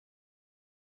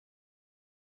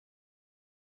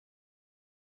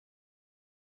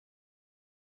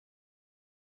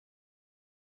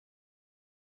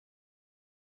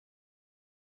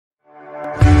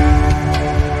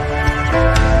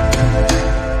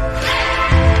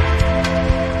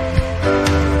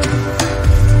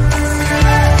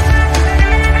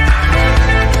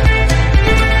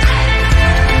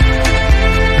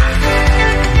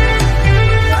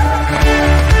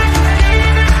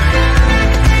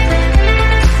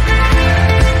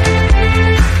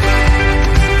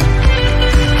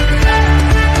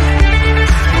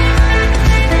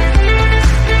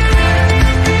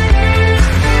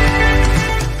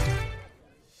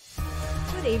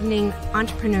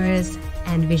entrepreneurs,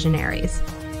 and visionaries.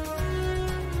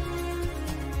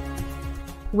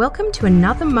 Welcome to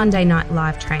another Monday Night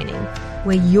Live training,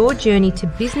 where your journey to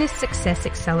business success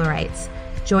accelerates.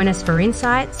 Join us for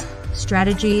insights,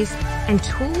 strategies, and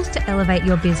tools to elevate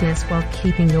your business while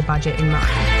keeping your budget in mind.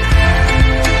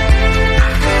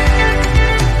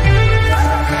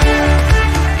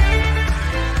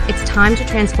 It's time to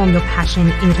transform your passion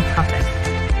into profit.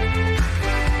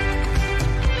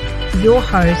 Your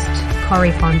host,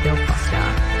 Cori Fonville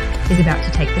Foster, is about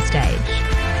to take the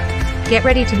stage. Get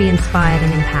ready to be inspired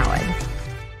and empowered.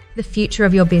 The future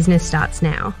of your business starts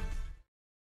now.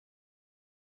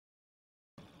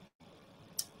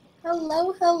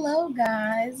 Hello,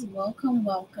 guys.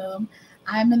 Welcome.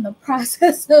 I'm in the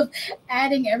process of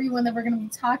adding everyone that we're going to be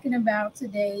talking about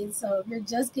today. So if you're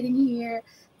just getting here,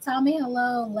 tell me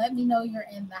hello. Let me know you're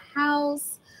in the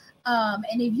house.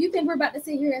 And if you think we're about to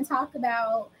sit here and talk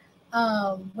about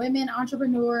women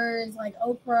entrepreneurs like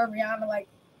Oprah, Rihanna, like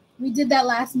we did that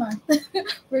last month.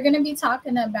 We're going to be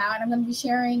talking about, I'm going to be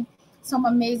sharing some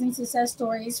amazing success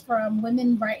stories from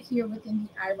women right here within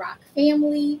the IROC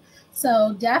family.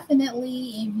 So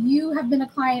definitely, if you have been a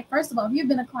client, first of all, if you've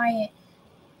been a client,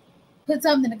 put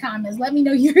something in the comments. Let me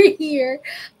know you're here,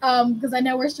 because I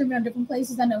know we're streaming on different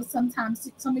places. I know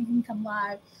sometimes some of you can come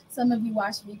live, some of you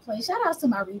watch replay. Shout out to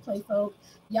my replay folk.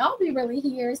 Y'all be really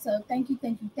here, so thank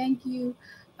you.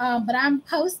 But I'm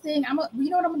posting. You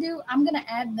know what I'm gonna do? I'm gonna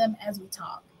add them as we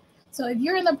talk. So if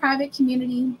you're in the private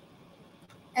community,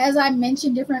 as I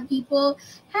mentioned different people,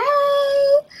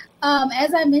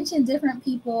 as I mentioned different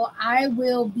people, I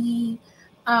will be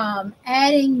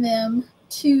adding them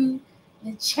to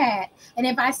the chat. And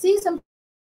if I see some,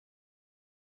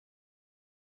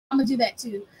 I'm gonna do that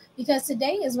too, because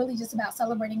today is really just about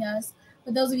celebrating us.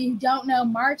 For those of you who don't know,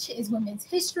 March is Women's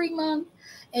History Month.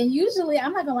 And usually,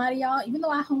 I'm not gonna lie to y'all, even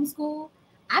though I homeschool,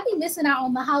 I be missing out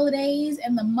on the holidays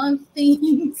and the month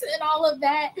themes and all of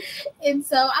that. And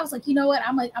so I was like, you know what?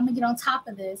 I'm gonna get on top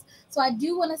of this. So I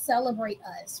do want to celebrate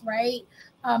us, right?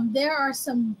 There are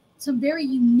some very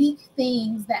unique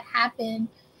things that happen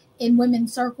in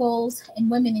women's circles and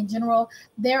women in general.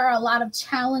 There are a lot of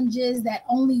challenges that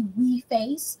only we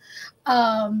face.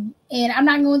 And I'm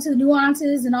not going to the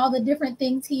nuances and all the different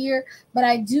things here, but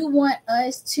I do want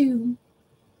us to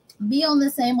be on the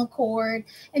same accord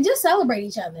and just celebrate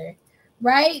each other,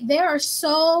 right? There are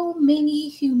so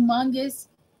many humongous.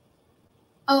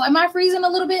 Oh, am I freezing a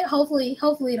little bit? Hopefully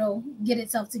it'll get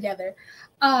itself together.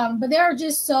 But there are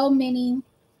just so many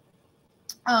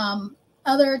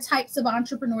other types of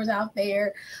entrepreneurs out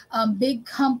there, big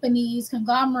companies,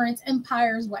 conglomerates,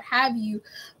 empires, what have you.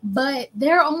 But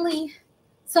there are only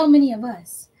so many of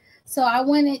us. So I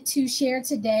wanted to share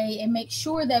today and make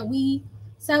sure that we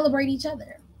celebrate each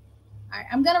other. All right,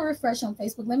 I'm going to refresh on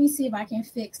Facebook. Let me see if I can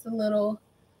fix the little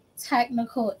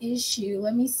technical issue.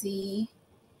 Let me see.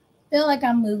 Feel like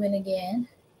I'm moving again.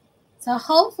 So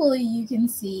hopefully you can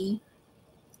see.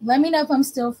 Let me know if I'm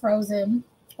still frozen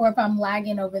or if I'm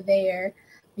lagging over there,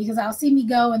 because I'll see me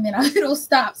go and then it'll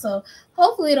stop. So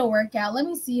hopefully it'll work out. Let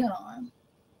me see. Hold on.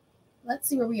 Let's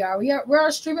see where we are.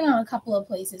 We're streaming on a couple of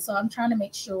places, so I'm trying to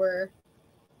make sure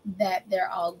that they're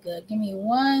all good. Give me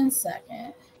 1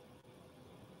 second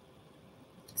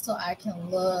so I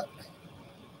can look.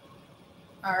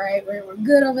 All right, we're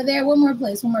good over there. One more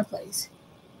place.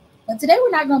 But today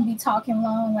we're not going to be talking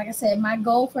long. Like I said, my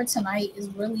goal for tonight is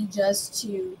really just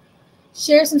to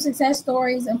share some success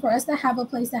stories and for us to have a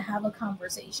place to have a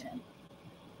conversation.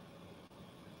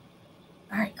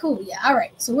 All right, cool. Yeah. All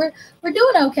right. So we're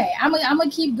doing okay. I'm gonna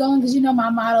keep going, because you know my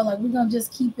motto, like we're gonna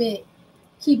just keep it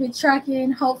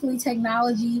trucking. Hopefully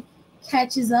technology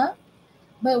catches up.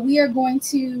 But we are going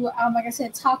to, like I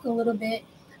said, talk a little bit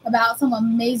about some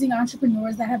amazing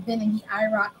entrepreneurs that have been in the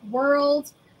IROC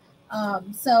world.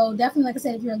 So definitely, like I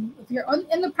said, if you're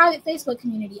in the private Facebook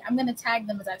community, I'm going to tag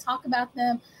them as I talk about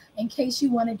them, in case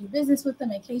you want to do business with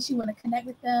them, in case you want to connect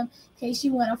with them, in case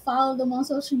you want to follow them on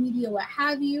social media, what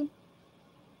have you.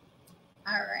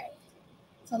 All right.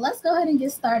 So let's go ahead and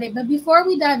get started. But before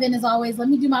we dive in, as always, let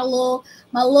me do my little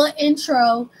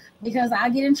intro, because I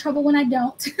get in trouble when I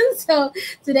don't. So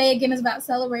today, again, is about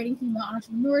celebrating female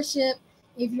entrepreneurship.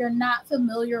 If you're not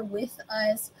familiar with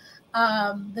us,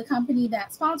 the company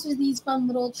that sponsors these fun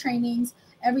little trainings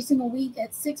every single week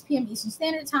at 6 p.m. Eastern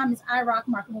Standard Time is IROC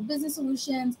Marketable Business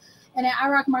Solutions. And at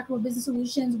IROC Marketable Business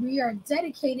Solutions, we are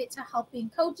dedicated to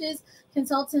helping coaches,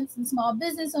 consultants, and small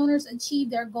business owners achieve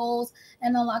their goals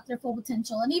and unlock their full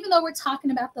potential. And even though we're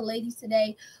talking about the ladies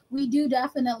today, we do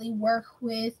definitely work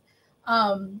with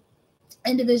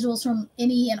individuals from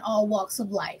any and all walks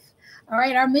of life. All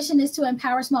right, our mission is to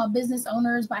empower small business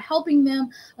owners by helping them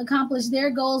accomplish their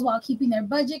goals while keeping their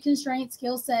budget constraints,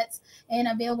 skill sets, and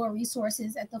available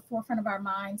resources at the forefront of our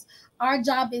minds. Our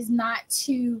job is not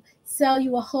to sell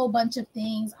you a whole bunch of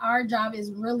things. Our job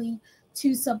is really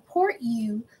to support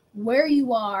you where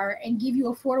you are and give you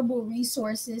affordable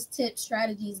resources, tips,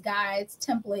 strategies, guides,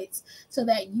 templates, so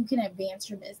that you can advance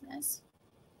your business.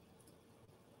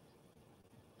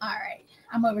 All right.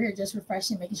 I'm over here just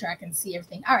refreshing, making sure I can see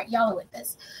everything. All right, y'all are with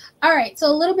this. All right, so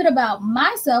a little bit about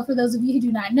myself for those of you who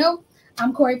do not know.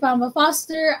 I'm Cori Fonville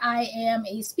Foster. I am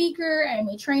a speaker, I'm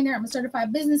a trainer, I'm a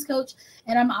certified business coach,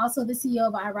 and I'm also the CEO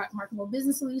of IROC Marketable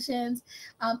Business Solutions.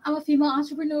 I'm a female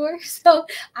entrepreneur, so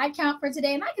I count for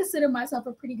today, and I consider myself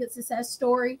a pretty good success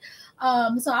story.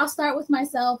 So I'll start with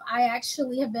myself. I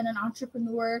actually have been an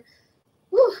entrepreneur.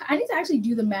 I need to actually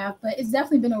do the math, but it's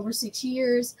definitely been over 6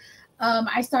 years.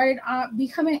 I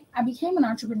became an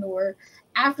entrepreneur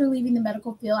after leaving the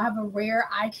medical field. I have a rare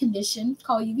eye condition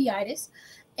called uveitis.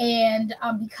 And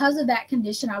because of that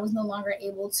condition, I was no longer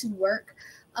able to work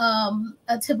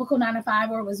a typical 9-to-5,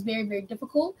 or it was very, very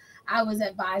difficult. I was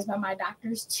advised by my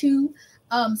doctors to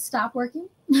stop working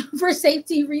for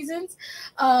safety reasons,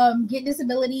 get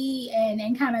disability,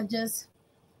 and kind of just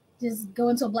go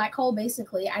into a black hole,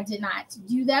 basically. I did not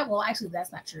do that. Well, actually,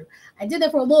 that's not true. I did that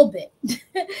for a little bit.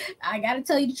 I got to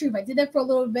tell you the truth. I did that for a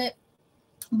little bit,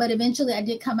 but eventually I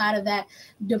did come out of that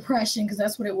depression, because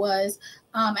that's what it was.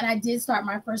 And I did start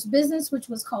my first business, which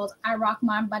was called IROC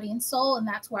Mind, Body, and Soul. And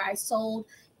that's where I sold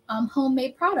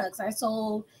homemade products. I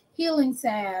sold healing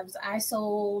salves. I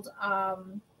sold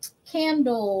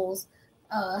candles,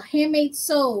 handmade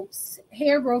soaps,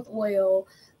 hair growth oil,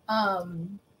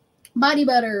 body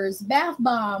butters, bath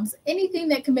bombs, anything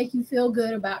that can make you feel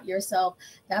good about yourself.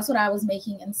 That's what I was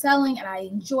making and selling, and I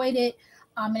enjoyed it.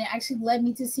 And it actually led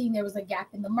me to seeing there was a gap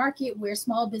in the market where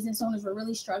small business owners were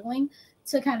really struggling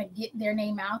to kind of get their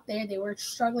name out there. They were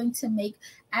struggling to make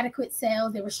adequate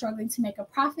sales. They were struggling to make a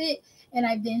profit. And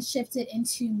I then shifted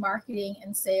into marketing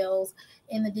and sales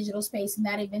in the digital space. And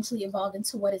that eventually evolved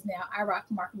into what is now IROC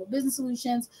Marketable Business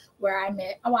Solutions, where I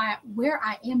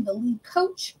am the lead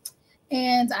coach.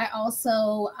 And I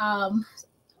also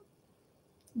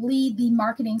lead the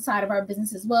marketing side of our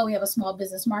business as well. We have a small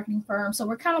business marketing firm, so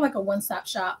we're kind of like a one-stop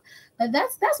shop. But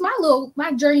that's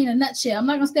my journey in a nutshell. I'm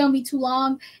not gonna stay on me too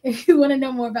long. If you want to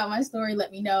know more about my story,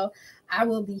 let me know. I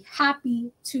will be happy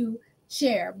to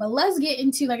share. But let's get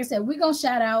into, like I said, we're gonna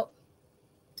shout out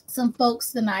some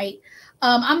folks tonight.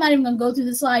 I'm not even gonna go through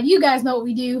the slide. You guys know what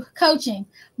we do: coaching,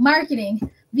 marketing,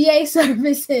 VA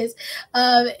services.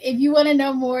 If you want to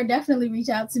know more, definitely reach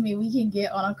out to me. We can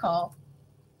get on a call.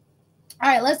 All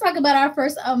right, let's talk about our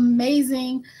first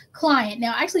amazing client.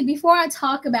 Now, actually, before I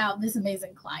talk about this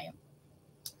amazing client,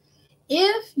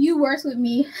 if you worked with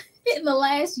me in the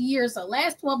last year or so,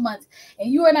 last 12 months,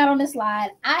 and you are not on this slide,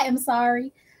 I am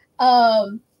sorry. I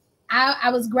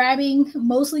was grabbing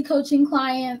mostly coaching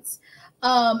clients,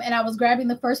 and I was grabbing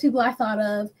the first people I thought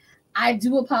of. I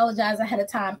do apologize ahead of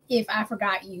time if I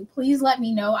forgot you. Please let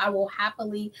me know. I will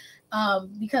happily,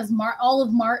 because all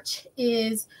of March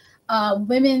is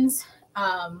Women's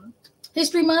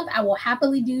History Month. I will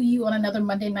happily do you on another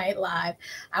Monday Night Live.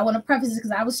 I want to preface this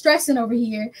because I was stressing over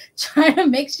here trying to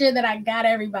make sure that I got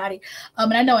everybody.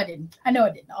 And I know I didn't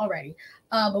already.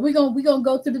 But we're gonna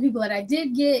go through the people that I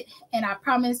did get, and I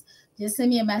promise, just send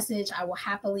me a message. I will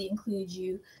happily include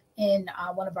you in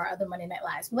one of our other Monday Night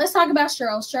Lives. But let's talk about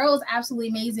Cheryl. Cheryl is absolutely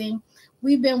amazing.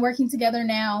 We've been working together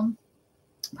now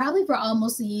probably for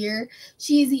almost a year.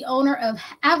 She is the owner of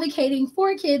Advocating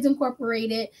for Kids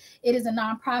Incorporated. It is a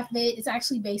nonprofit. It's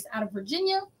actually based out of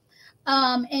Virginia.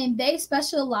 And they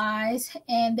specialize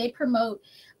and they promote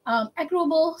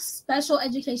equitable special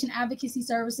education advocacy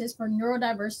services for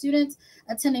neurodiverse students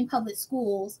attending public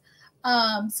schools.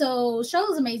 So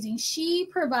Cheryl is amazing. She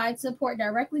provides support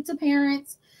directly to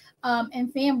parents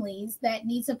and families that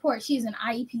need support. She's an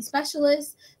IEP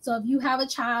specialist. So if you have a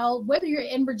child, whether you're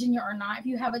in Virginia or not, if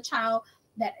you have a child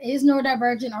that is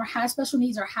neurodivergent or has special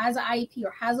needs or has an IEP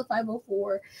or has a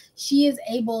 504, she is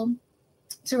able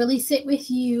to really sit with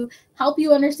you, help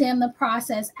you understand the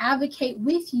process, advocate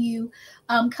with you,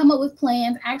 come up with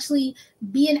plans, actually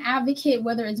be an advocate,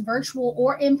 whether it's virtual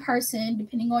or in person,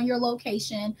 depending on your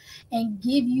location, and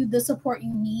give you the support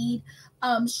you need.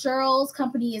 Cheryl's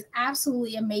company is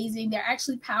absolutely amazing. They're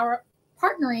actually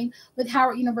partnering with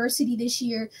Howard University this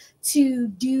year to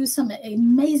do some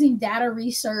amazing data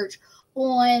research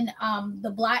on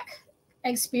the Black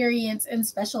experience in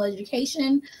special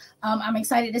education. I'm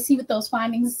excited to see what those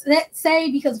findings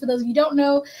say, because for those of you who don't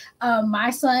know, my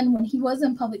son, when he was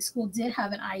in public school, did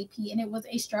have an IEP, and it was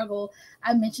a struggle.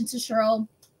 I mentioned to Cheryl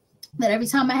that every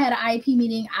time I had an IEP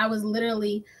meeting, I was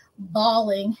literally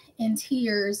bawling in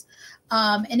tears.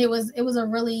 And it was a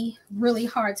really, really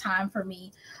hard time for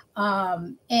me.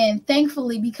 And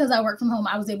thankfully, because I work from home,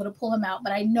 I was able to pull him out.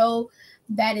 But I know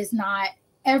that is not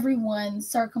everyone's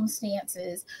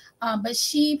circumstances. But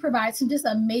she provides some just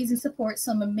amazing support,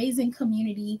 some amazing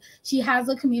community. She has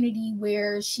a community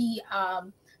where she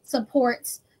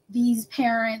supports these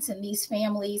parents and these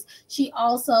families. She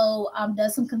also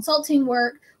does some consulting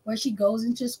work where she goes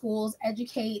into schools,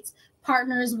 educates,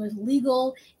 partners with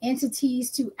legal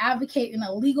entities to advocate in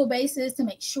a legal basis to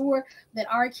make sure that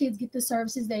our kids get the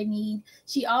services they need.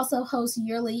 She also hosts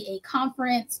yearly a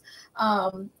conference.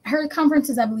 Her conference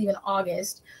is, I believe, in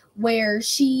August, where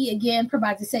she again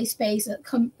provides a safe space,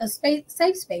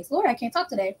 safe space. Lord, I can't talk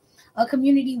today. A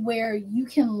community where you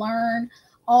can learn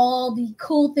all the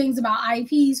cool things about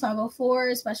IEPs,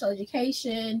 504, special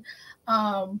education,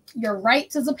 your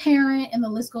rights as a parent, and the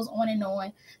list goes on and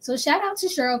on. So shout out to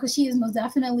Cheryl, because she is most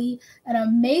definitely an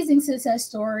amazing success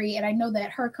story. And I know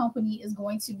that her company is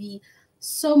going to be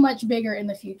so much bigger in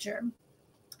the future.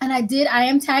 And I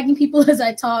am tagging people as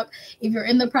I talk if you're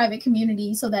in the private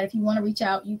community, so that if you want to reach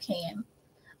out, you can.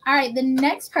 All right, the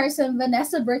next person,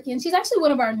 Vanessa Bricken. She's actually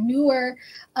one of our newer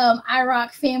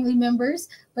IROC family members,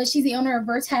 but she's the owner of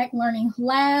Vertec Learning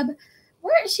Lab.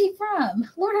 Where is she from?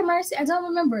 Lord have mercy, I don't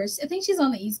remember. I think she's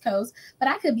on the East Coast, but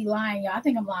I could be lying, y'all. I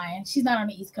think I'm lying. She's not on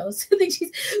the East Coast. I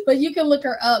think but you can look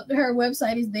her up. Her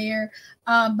website is there.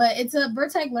 But it's a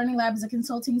Vertec Learning Lab is a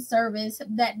consulting service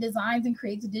that designs and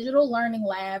creates digital learning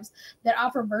labs that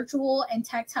offer virtual and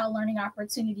tactile learning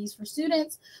opportunities for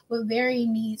students with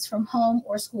varying needs from home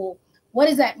or school. What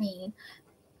does that mean?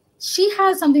 She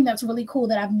has something that's really cool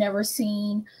that I've never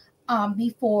seen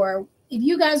before. If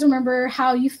you guys remember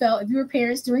how you felt if you were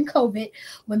parents during COVID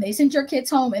when they sent your kids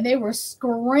home and they were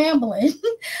scrambling,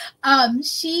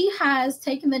 she has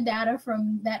taken the data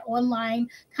from that online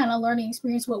kind of learning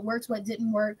experience, what worked, what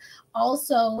didn't work.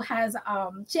 Also has,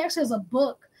 she actually has a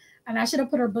book, and I should have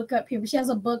put her book up here, but she has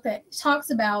a book that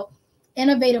talks about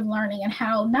innovative learning and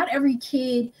how not every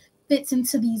kid fits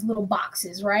into these little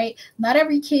boxes, right? Not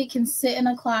every kid can sit in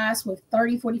a class with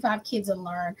 30, 45 kids and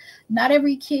learn. Not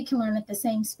every kid can learn at the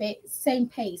same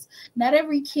pace. Not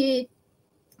every kid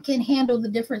can handle the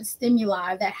different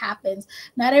stimuli that happens.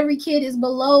 Not every kid is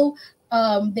below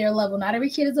their level. Not every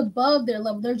kid is above their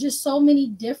level. There's just so many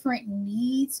different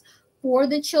needs for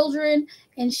the children.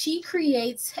 And she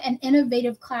creates an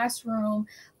innovative classroom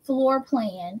floor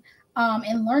plan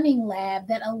and learning lab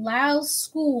that allows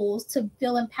schools to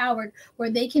feel empowered,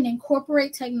 where they can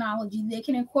incorporate technology, they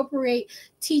can incorporate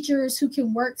teachers who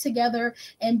can work together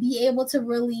and be able to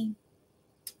really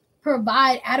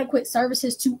provide adequate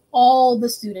services to all the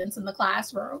students in the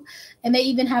classroom. And they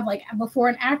even have like before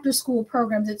and after school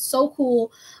programs. It's so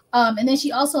cool. And then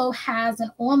she also has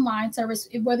an online service,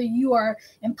 whether you are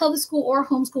in public school or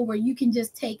homeschool, where you can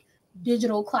just take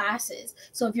digital classes.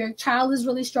 So if your child is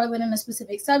really struggling in a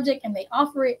specific subject and they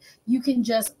offer it, you can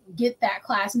just get that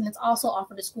class, and it's also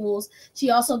offered to schools. She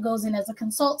also goes in as a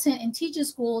consultant and teaches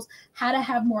schools how to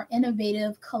have more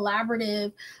innovative,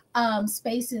 collaborative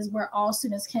spaces where all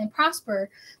students can prosper.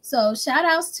 So shout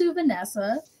outs to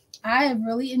Vanessa. I have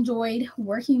really enjoyed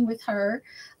working with her.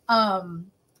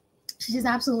 She's just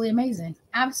absolutely amazing.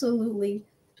 Absolutely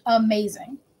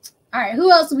amazing. All right, who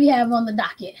else do we have on the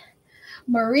docket?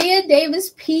 Maria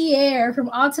Davis Pierre from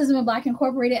Autism and Black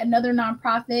Incorporated, another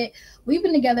nonprofit. We've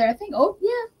been together, I think,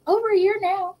 over a year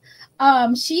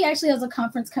now. She actually has a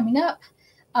conference coming up.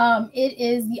 It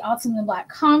is the Autism and Black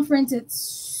Conference.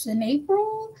 It's in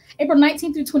April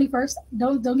 19th through 21st.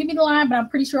 Don't give me the line, but I'm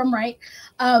pretty sure I'm right.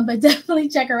 But definitely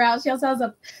check her out. She also has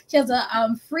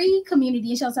a free community,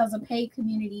 and she also has a paid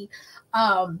community.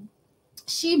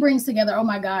 She brings together, oh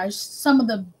my gosh, some of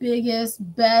the biggest,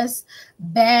 best,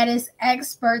 baddest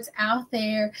experts out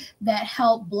there that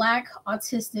help Black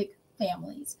autistic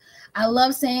families. I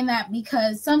love saying that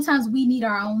because sometimes we need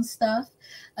our own stuff.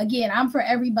 Again, I'm for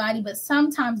everybody, but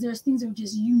sometimes there's things that are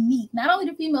just unique, not only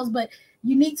to females, but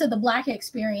unique to the Black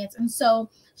experience. And so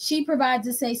she provides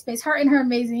a safe space. Her and her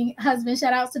amazing husband,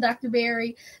 shout outs to Dr.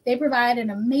 Barry. They provide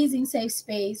an amazing safe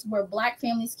space where Black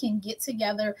families can get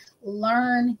together,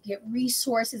 learn, get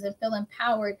resources, and feel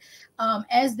empowered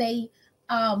as they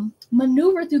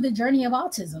maneuver through the journey of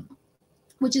autism.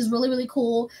 which is really, really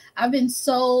cool. I've been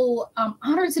so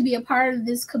honored to be a part of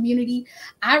this community.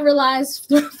 I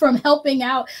realized from helping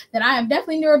out that I am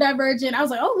definitely neurodivergent. I was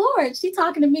like, oh Lord, she's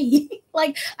talking to me.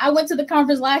 Like, I went to the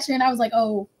conference last year and I was like,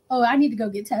 oh, I need to go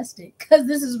get tested because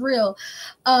this is real.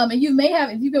 And you may have,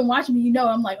 if you've been watching me, you know,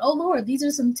 I'm like, oh Lord, these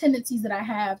are some tendencies that I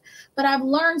have. But I've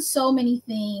learned so many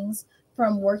things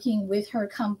from working with her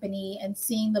company and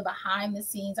seeing the behind the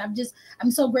scenes. I'm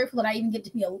so grateful that I even get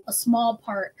to be a small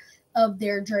part of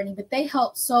their journey, but they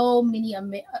help so many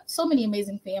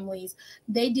amazing families.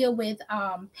 They deal with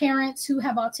parents who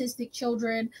have autistic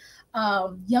children,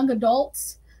 young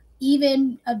adults,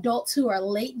 even adults who are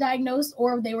late diagnosed,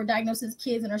 or they were diagnosed as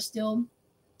kids and are still,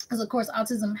 because of course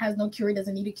autism has no cure,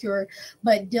 doesn't need a cure,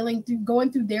 but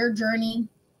going through their journey.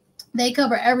 They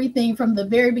cover everything from the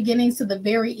very beginnings to the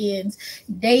very ends: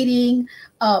 dating,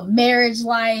 marriage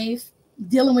life,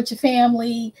 dealing with your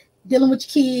family, dealing with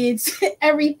your kids,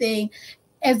 everything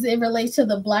as it relates to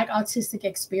the Black autistic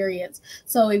experience.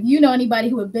 So if you know anybody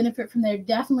who would benefit from there,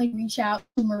 definitely reach out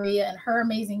to Maria and her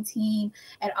amazing team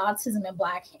at Autism and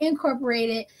Black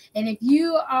Incorporated. And if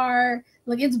you are,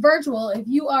 it's virtual, if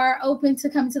you are open to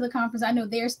coming to the conference, I know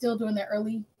they're still doing their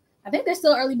early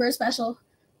bird special.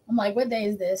 I'm like, what day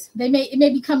is this? It may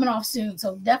be coming off soon.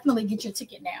 So definitely get your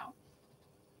ticket now.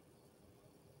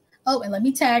 Oh, and let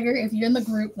me tag her if you're in the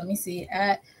group. Let me see.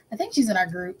 I think she's in our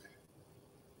group.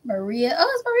 Maria.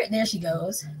 Oh, it's Maria. There she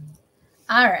goes.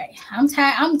 All right. I'm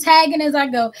tagging as I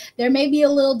go. There may be a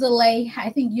little delay. I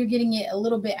think you're getting it a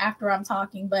little bit after I'm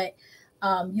talking, but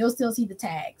you'll still see the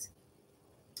tags.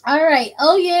 All right.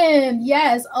 Oyen.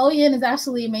 Yes, Oyen is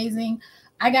absolutely amazing.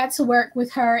 I got to work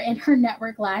with her and her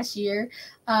network last year.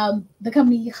 The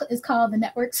company is called the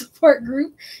Network Support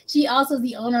Group. She also is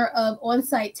the owner of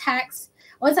On-Site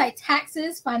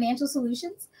Taxes Financial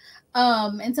Solutions.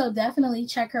 And so definitely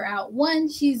check her out. One,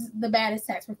 she's the baddest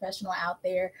tax professional out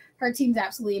there. Her team's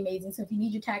absolutely amazing. So if you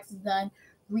need your taxes done,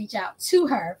 reach out to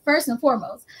her first and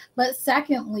foremost. But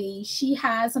secondly, she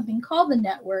has something called the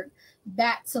network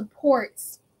that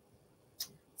supports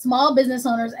small business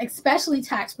owners, especially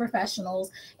tax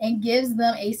professionals, and gives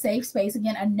them a safe space,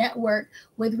 again, a network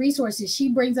with resources. She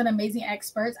brings in amazing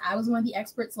experts. I was one of the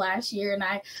experts last year, and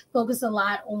I focused a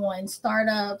lot on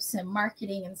startups and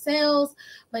marketing and sales,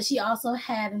 but she also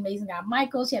had an amazing guy,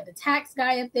 Michael. She had the tax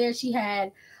guy up there. She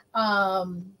had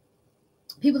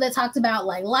people that talked about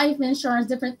like life insurance,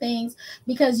 different things,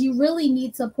 because you really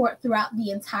need support throughout the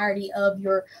entirety of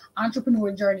your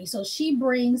entrepreneur journey. So she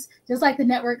brings, just like the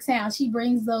network sounds, she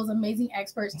brings those amazing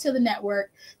experts to the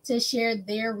network to share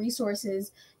their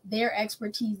resources, their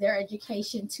expertise, their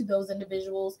education to those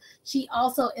individuals. She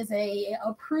also is a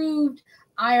approved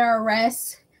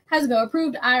IRS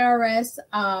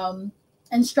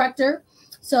instructor.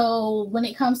 So when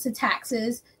it comes to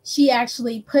taxes, she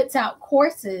actually puts out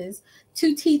courses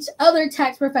to teach other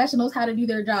tax professionals how to do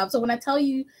their job. So when I tell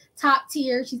you top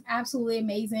tier, she's absolutely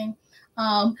amazing.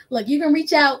 Look, you can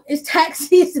reach out. It's tax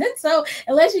season. So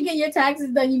unless you get your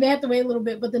taxes done, you may have to wait a little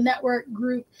bit, but the network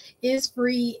group is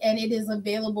free and it is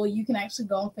available. You can actually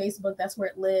go on Facebook. That's where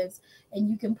it lives. And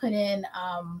you can put in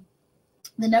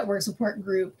the network support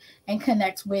group and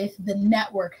connect with the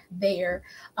network there.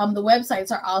 The websites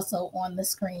are also on the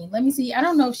screen. Let me see. I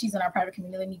don't know if she's in our private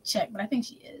community. Let me check, but I think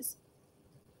she is.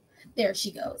 There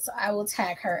she goes. So I will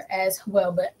tag her as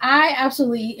well. But I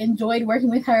absolutely enjoyed working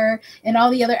with her and all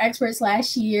the other experts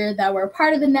last year that were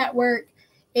part of the network.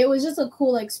 It was just a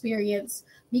cool experience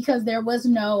because there was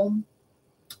no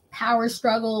power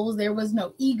struggles. There was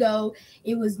no ego.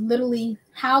 It was literally,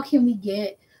 how can we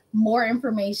get more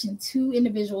information to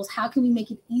individuals? How can we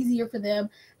make it easier for them?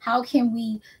 How can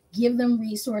we give them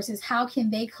resources? How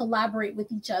can they collaborate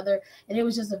with each other? And it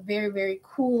was just a very, very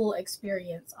cool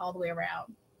experience all the way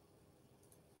around.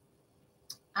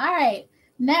 All right,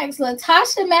 next,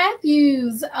 Latasha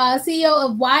Matthews, CEO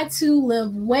of Y2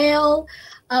 Live Well.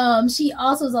 She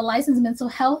also is a licensed mental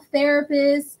health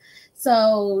therapist,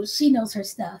 so she knows her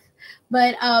stuff.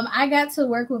 But I got to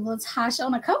work with Latasha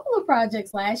on a couple of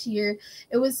projects last year.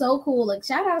 It was so cool. Like,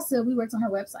 shout out to, we worked on her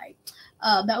website.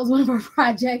 That was one of our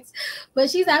projects. But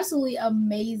she's absolutely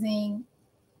amazing.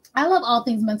 I love all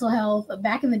things mental health.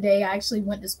 Back in the day, I actually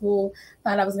went to school,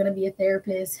 thought I was going to be a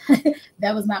therapist.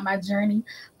 That was not my journey.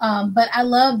 But I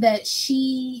love that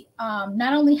she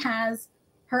not only has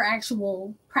her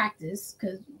actual practice,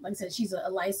 because like I said, she's a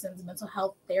licensed mental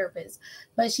health therapist,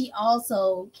 but she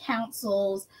also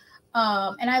counsels.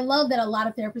 And I love that a lot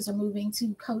of therapists are moving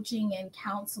to coaching and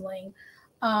counseling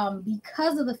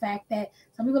because of the fact that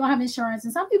some people don't have insurance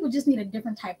and some people just need a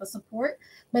different type of support,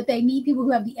 but they need people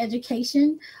who have the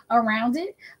education around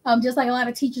it. Just like a lot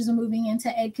of teachers are moving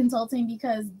into ed consulting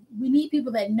because we need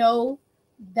people that know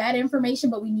that information,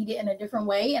 but we need it in a different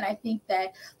way. And I think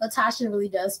that Latasha really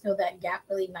does fill that gap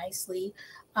really nicely.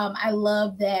 I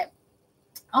love that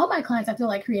all my clients, I feel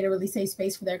like, create a really safe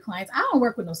space for their clients. I don't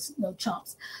work with no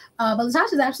chumps, but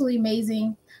Latasha is absolutely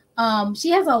amazing. She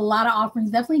has a lot of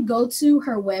offerings. Definitely go to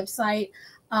her website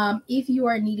if you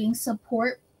are needing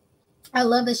support. I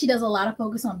love that she does a lot of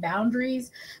focus on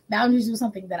boundaries. Boundaries was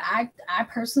something that I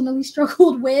personally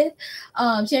struggled with.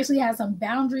 She actually has some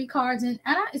boundary cards. And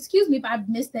excuse me if I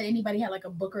missed that anybody had like a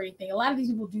book or anything. A lot of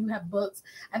these people do have books.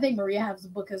 I think Maria has a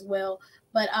book as well.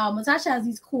 But Latasha has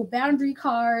these cool boundary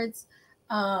cards.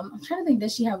 I'm trying to think,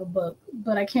 does she have a book?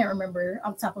 But I can't remember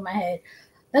off the top of my head.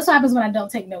 That's what happens when I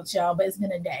don't take notes, y'all, but it's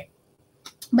been a day.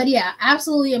 But yeah,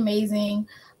 absolutely amazing.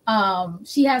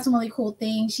 She has some really cool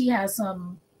things. She has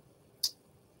some,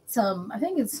 I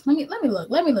think it's, let me look.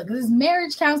 This is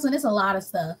marriage counseling. It's a lot of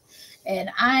stuff. And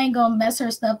I ain't gonna mess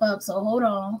her stuff up. So hold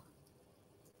on.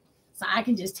 So I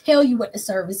can just tell you what the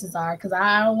services are because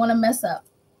I don't want to mess up.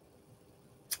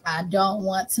 I don't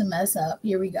want to mess up.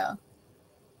 Here we go.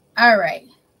 All right.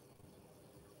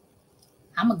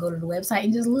 I'm gonna go to the website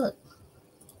and just look.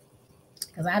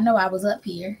 Because I know I was up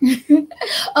here.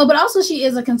 Oh, but also she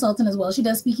is a consultant as well. She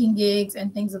does speaking gigs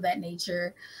and things of that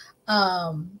nature.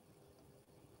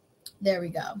 There we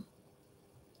go.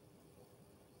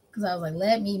 Because I was like,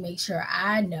 let me make sure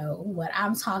I know what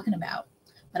I'm talking about.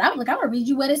 But I'm gonna read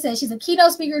you what it says. She's a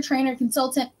keynote speaker, trainer,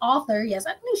 consultant, author. Yes,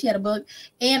 I knew she had a book,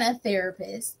 and a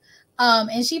therapist.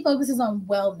 And she focuses on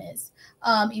wellness.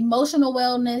 Emotional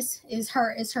wellness is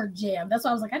her jam. That's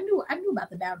why I was like, I knew about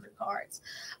the boundary cards.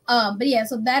 But yeah,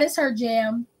 so that is her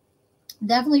jam.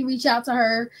 Definitely reach out to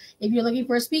her if you're looking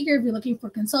for a speaker, if you're looking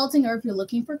for consulting, or if you're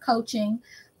looking for coaching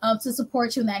to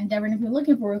support you in that endeavor. And if you're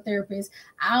looking for a therapist,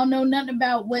 I don't know nothing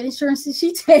about what insurances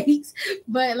she takes,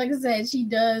 but like I said, she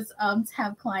does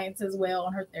have clients as well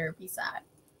on her therapy side.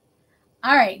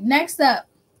 All right, next up.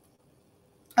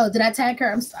 Oh, did I tag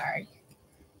her? I'm sorry.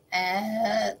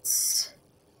 Let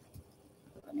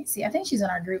me see. I think she's in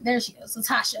our group. There she goes.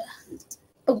 Latasha.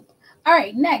 Oh, all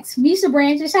right. Next, Misha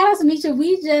Branches. Shout out to Misha.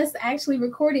 We just actually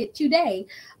recorded today.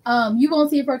 You won't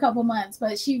see it for a couple months,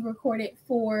 but she recorded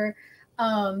for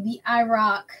the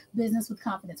IROC Business with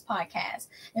Confidence podcast.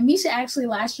 And Misha actually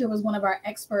last year was one of our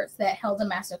experts that held a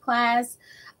master class.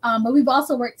 But we've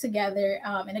also worked together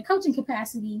in a coaching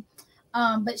capacity.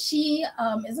 But she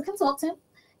is a consultant.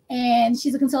 And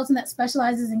she's a consultant that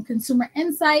specializes in consumer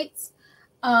insights.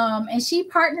 And she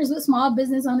partners with small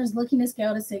business owners looking to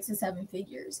scale to 6 to 7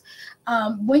 figures.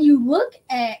 When you look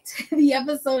at the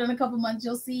episode in a couple months,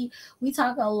 you'll see we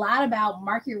talk a lot about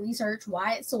market research,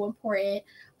 why it's so important,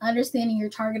 understanding your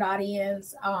target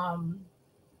audience.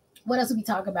 What else did we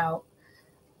talk about?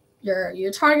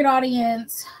 Your target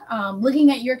audience, looking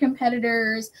at your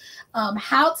competitors,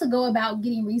 how to go about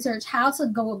getting research, how to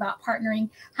go about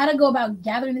partnering, how to go about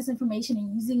gathering this information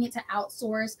and using it to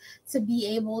outsource to be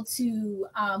able to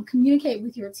communicate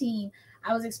with your team.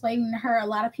 I was explaining to her, a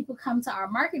lot of people come to our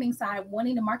marketing side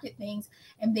wanting to market things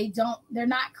and they're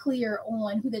not clear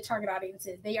on who their target audience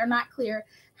is. They are not clear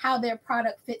how their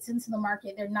product fits into the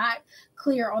market. They're not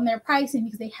clear on their pricing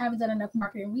because they haven't done enough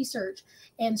marketing research.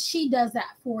 And she does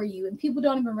that for you. And people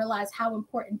don't even realize how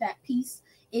important that piece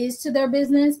is to their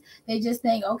business. They just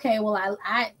think, okay, well,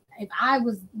 if I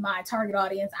was my target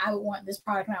audience, I would want this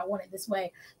product and I want it this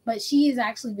way. But she is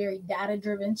actually very data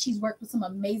driven. She's worked with some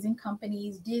amazing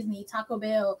companies, Disney, Taco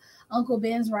Bell, Uncle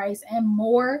Ben's Rice, and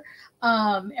more.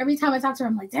 Every time I talk to her,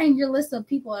 I'm like, dang, your list of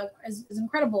people is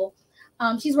incredible.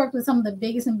 She's worked with some of the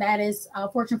biggest and baddest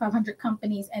Fortune 500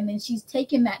 companies. And then she's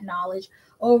taken that knowledge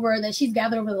that she's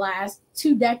gathered over the last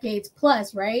 2 decades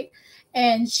plus, right?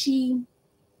 And she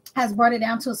has brought it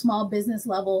down to a small business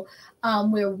level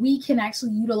where we can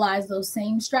actually utilize those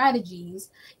same strategies,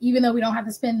 even though we don't have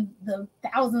to spend the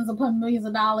thousands upon millions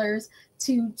of dollars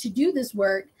to do this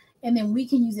work. And then we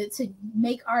can use it to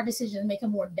make our decisions, make them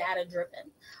more data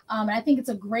driven. And I think it's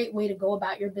a great way to go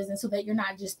about your business so that you're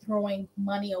not just throwing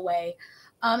money away.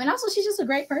 And also, she's just a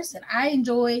great person. I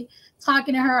enjoy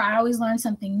talking to her. I always learn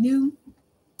something new.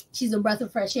 She's a breath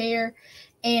of fresh air.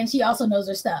 And she also knows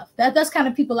her stuff. That's kind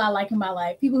of people I like in my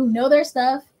life. People who know their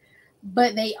stuff,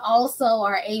 but they also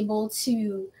are able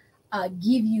to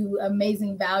give you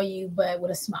amazing value, but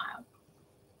with a smile.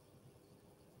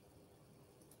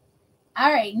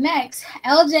 All right, next,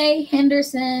 LJ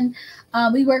Henderson.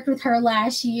 We worked with her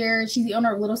last year. She's the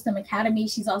owner of Little STEM Academy.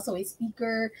 She's also a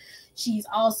speaker. She's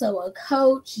also a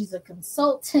coach. She's a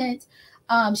consultant.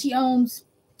 She owns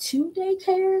 2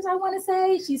 daycares, I want to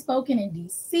say. She's spoken in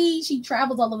DC. She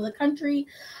travels all over the country.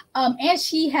 And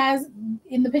she has,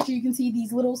 in the picture, you can see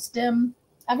these little STEM,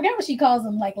 I forgot what she calls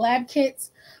them, like lab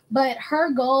kits. But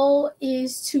her goal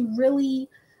is to really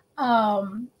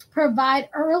provide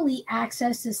early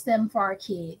access to STEM for our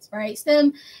kids, right?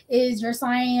 STEM is your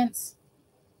science,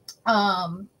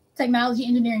 technology,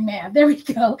 engineering, math. There we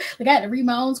go. Like I had to read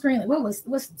my own screen. Like,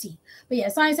 what's the T? But yeah,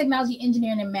 science, technology,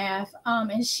 engineering, and math.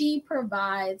 And she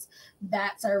provides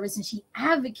that service, and she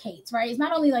advocates, right? It's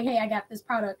not only like, hey, I got this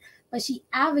product, but she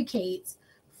advocates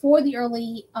for the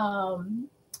early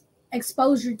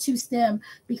exposure to STEM,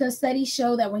 because studies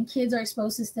show that when kids are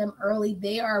exposed to STEM early,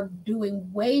 they are doing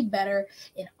way better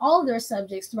in all of their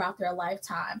subjects throughout their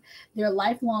lifetime. They're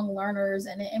lifelong learners,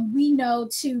 and we know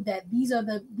too that these are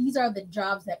the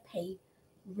jobs that pay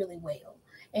really well.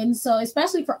 And so,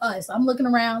 especially for us, I'm looking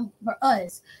around for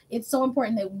us, it's so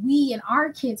important that we and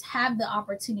our kids have the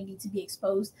opportunity to be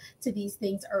exposed to these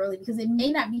things early, because it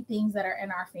may not be things that are in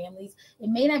our families. It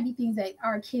may not be things that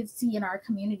our kids see in our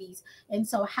communities. And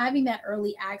so having that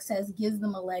early access gives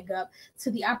them a leg up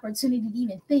to the opportunity to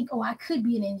even think, oh, I could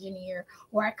be an engineer,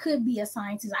 or I could be a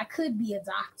scientist, I could be a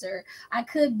doctor, I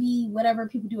could be whatever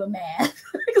people do in math,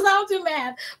 because I don't do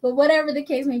math, but whatever the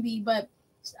case may be. But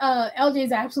LJ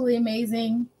is absolutely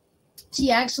amazing. She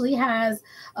actually has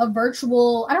a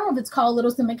virtual, I don't know if it's called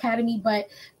Little STEM Academy, but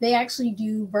they actually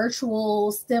do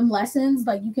virtual STEM lessons.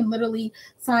 Like you can literally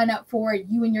sign up for it.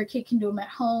 You and your kid can do them at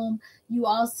home. You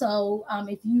also,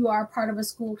 if you are part of a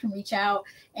school, can reach out,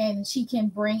 and she can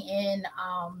bring in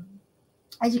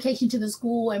education to the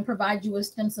school and provide you with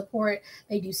STEM support.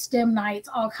 They do STEM nights,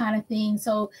 all kind of things.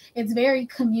 So it's very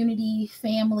community,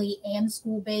 family, and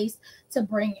school-based to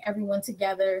bring everyone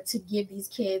together to give these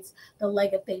kids the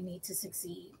leg up they need to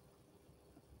succeed.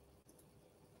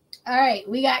 All right,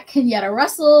 we got Kenyatta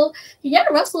Russell.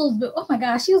 Kenyatta Russell, oh my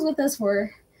gosh, she was with us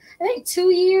for, I think,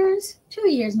 2 years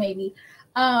maybe.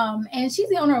 And she's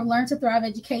the owner of Learn to Thrive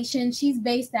Education. She's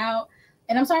based out,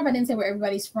 and I'm sorry if I didn't say where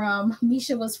everybody's from.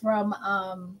 Misha was from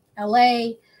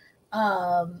LA.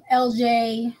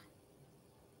 LJ,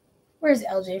 where's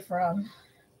LJ from?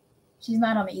 She's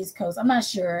not on the East Coast. I'm not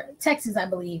sure. Texas, I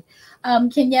believe.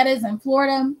 Kenyatta's in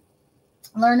Florida.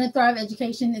 Learn to Thrive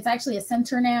Education. It's actually a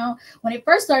center now. When it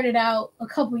first started out a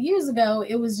couple years ago,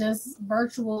 it was just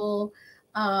virtual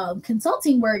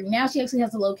consulting work. Now she actually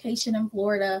has a location in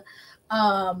Florida.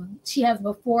 She has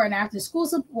before and after school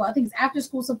support. Well, I think it's after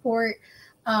school support,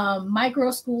 micro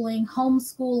schooling,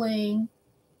 homeschooling.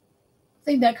 I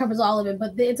think that covers all of it.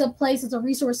 But it's a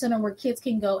resource center where kids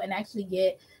can go and actually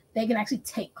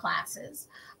take classes.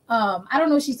 I don't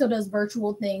know if she still does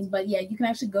virtual things, but yeah, you can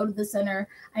actually go to the center.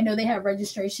 I know they have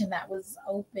registration that was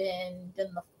opened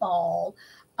in the fall.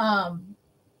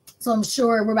 So I'm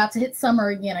sure we're about to hit summer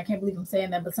again. I can't believe I'm saying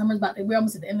that, but we're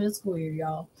almost at the end of the school year,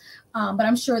 y'all. But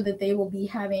I'm sure that they will be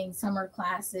having summer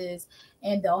classes,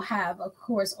 and they'll have, of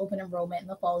course, open enrollment in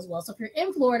the fall as well. So if you're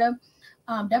in Florida,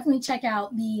 definitely check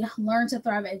out the Learn to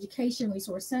Thrive Education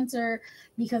Resource Center,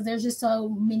 because there's just so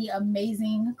many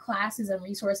amazing classes and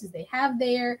resources they have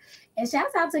there. And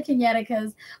shouts out to Kenyatta,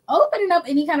 because opening up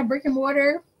any kind of brick and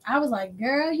mortar, I was like,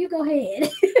 girl, you go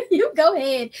ahead. You go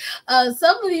ahead.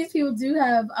 Some of these people do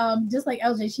have, just like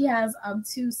LJ, she has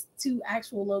two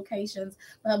actual locations.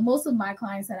 But most of my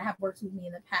clients that have worked with me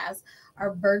in the past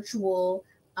are virtual,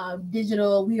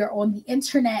 digital. We are on the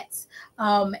internet.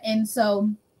 And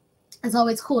so it's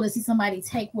always cool to see somebody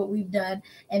take what we've done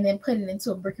and then put it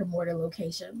into a brick and mortar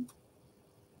location.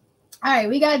 All right,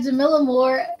 we got Jamila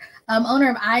Moore, owner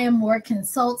of I Am More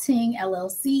Consulting,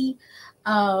 LLC.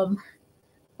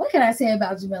 What can I say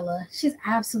about Jamila? She's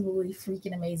absolutely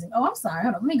freaking amazing. Oh, I'm sorry.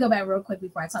 Hold on. Let me go back real quick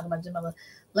before I talk about Jamila.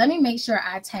 Let me make sure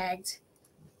I tagged.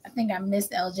 I think I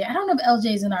missed LJ. I don't know if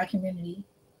LJ is in our community.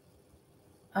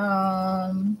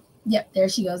 Yep, there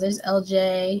she goes. There's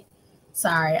LJ.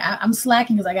 Sorry, I'm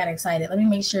slacking because I got excited. Let me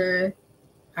make sure.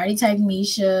 I already tagged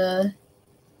Misha.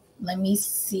 Let me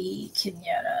see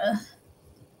Kenyatta.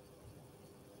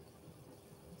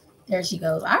 There she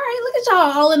goes. All right, look at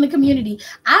y'all all in the community.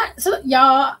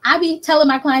 I be telling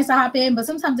my clients to hop in, but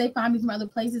sometimes they find me from other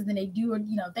places than they do, or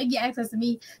if they get access to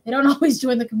me, they don't always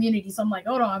join the community. So I'm like,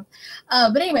 hold on.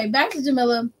 But anyway, back to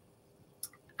Jamila.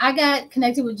 I got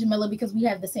connected with Jamila because we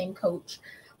had the same coach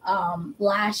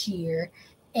last year.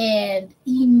 And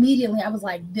immediately I was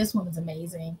like, this woman's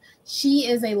amazing. She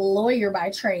is a lawyer by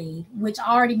trade, which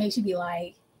already makes you be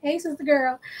like, Hey, sister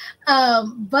girl.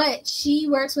 But she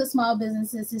works with small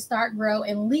businesses to start, grow,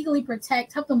 and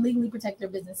help them legally protect their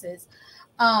businesses,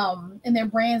 and their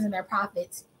brands and their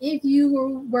profits. If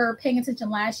you were paying attention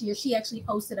last year, she actually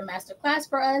hosted a masterclass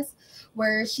for us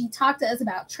where she talked to us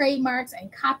about trademarks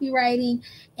and copywriting.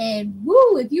 And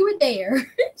woo, if you were there,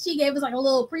 she gave us like a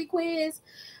little pre-quiz.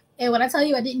 And when I tell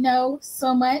you I didn't know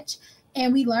so much,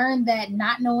 and we learned that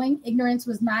not knowing, ignorance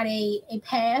was not a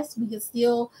pass. We could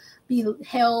still be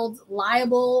held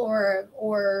liable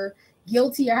or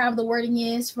guilty, or however the wording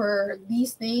is, for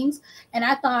these things. And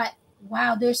I thought,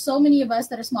 wow, there's so many of us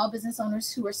that are small business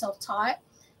owners who are self-taught,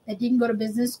 that didn't go to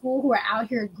business school, who are out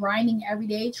here grinding every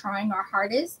day, trying our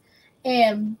hardest.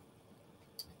 And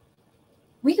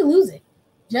we could lose it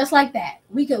just like that.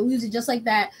 We could lose it just like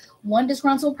that. One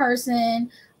disgruntled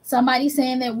person, somebody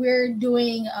saying that we're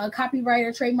doing a copyright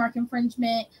or trademark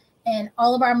infringement, and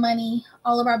all of our money,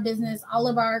 all of our business, all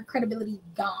of our credibility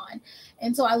gone.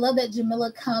 And so I love that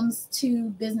Jamila comes to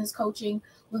business coaching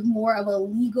with more of a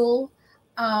legal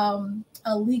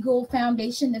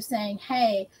foundation of saying,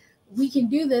 hey, we can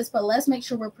do this, but let's make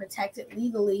sure we're protected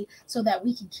legally so that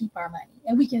we can keep our money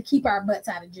and we can keep our butts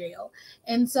out of jail.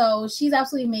 And so she's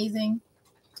absolutely amazing.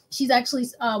 She's actually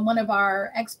one of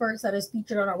our experts that is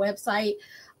featured on our website.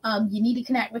 You need to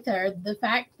connect with her. The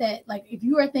fact that, like, if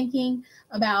you are thinking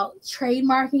about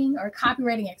trademarking or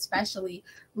copywriting especially,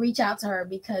 reach out to her,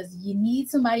 because you need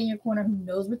somebody in your corner who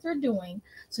knows what they're doing,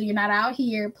 so you're not out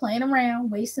here playing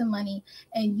around, wasting money,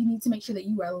 and you need to make sure that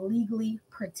you are legally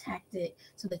protected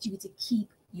so that you get to keep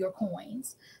your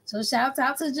coins. So shouts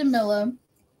out to Jamila.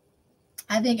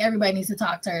 I think everybody needs to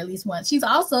talk to her at least once. She's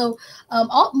also,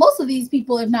 most of these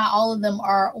people, if not all of them,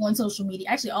 are on social media.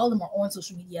 Actually, all of them are on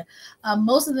social media.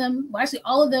 Most of them, well, actually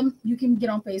all of them, you can get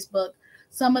on Facebook.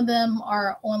 Some of them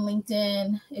are on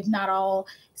LinkedIn, if not all.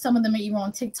 Some of them are even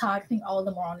on TikTok. I think all of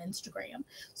them are on Instagram.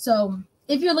 So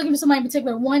if you're looking for somebody in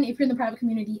particular, one, if you're in the private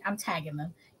community, I'm tagging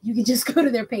them. You can just go to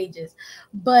their pages.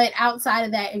 But outside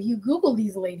of that, if you Google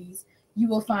these ladies, you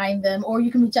will find them, or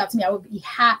you can reach out to me. I would be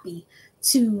happy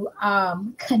to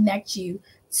connect you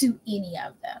to any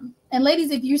of them. And ladies,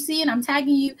 if you're seeing I'm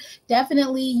tagging you,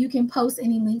 definitely you can post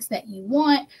any links that you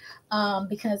want,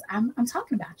 because I'm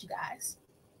talking about you guys.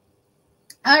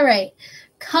 All right.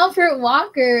 Comfort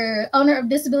Walker, owner of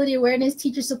Disability Awareness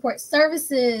Teacher Support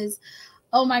Services.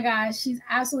 Oh my gosh, she's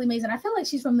absolutely amazing. I feel like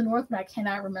she's from the North, but I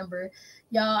cannot remember.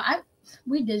 Y'all,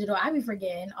 we digital. I be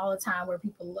forgetting all the time where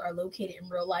people are located in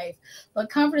real life. But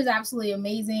Comfort is absolutely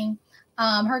amazing.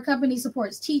 Her company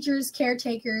supports teachers,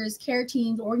 caretakers, care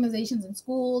teams, organizations, and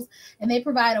schools, and they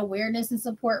provide awareness and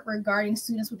support regarding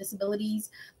students with disabilities.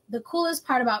 The coolest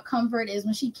part about Comfort is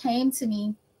when she came to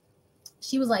me,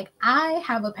 she was like, I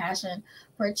have a passion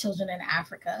for children in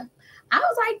Africa. I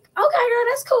was like, okay, girl,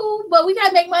 that's cool, but we got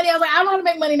to make money. I was like, I don't know how to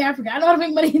make money in Africa. I know how to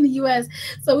make money in the U.S.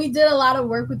 So we did a lot of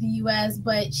work with the U.S.,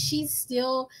 but she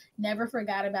still never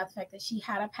forgot about the fact that she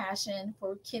had a passion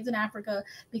for kids in Africa,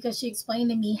 because she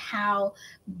explained to me how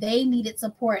they needed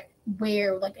support,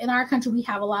 where, like, in our country, we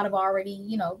have a lot of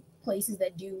already, places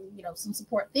that do, some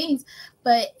support things.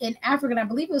 But in Africa, and I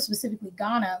believe it was specifically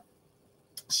Ghana,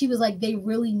 she was like, they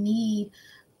really need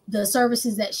the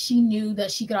services that she knew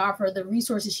that she could offer, the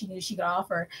resources she knew she could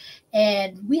offer.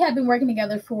 And we had been working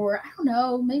together for, I don't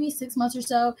know, maybe 6 months or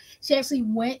so. She actually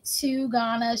went to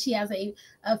Ghana. She has a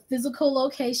physical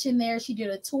location there. She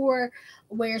did a tour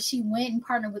where she went and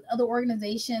partnered with other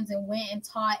organizations and went and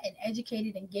taught and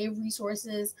educated and gave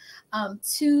resources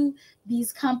to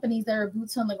these companies that are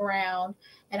boots on the ground.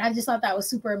 And I just thought that was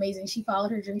super amazing. She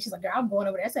followed her dream. She's like, girl, I'm going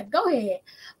over there. I said, go ahead.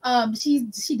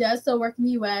 She does still work in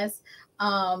the U.S.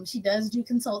 She does do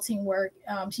consulting work.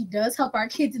 She does help our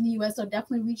kids in the U.S., so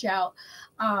definitely reach out.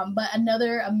 But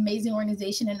another amazing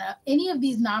organization, and any of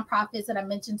these nonprofits that I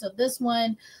mentioned, so this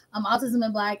one, Autism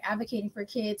in Black, Advocating for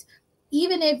Kids,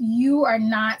 even if you are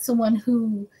not someone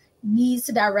who needs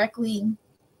to directly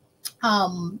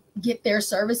get their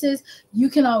services, you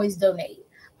can always donate.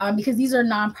 Because these are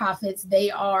nonprofits.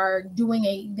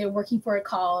 They're working for a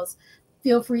cause.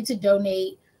 Feel free to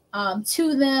donate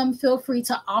to them. Feel free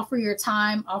to offer your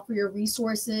time, offer your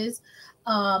resources,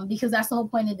 because that's the whole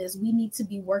point of this. We need to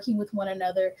be working with one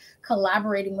another,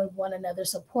 collaborating with one another,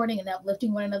 supporting and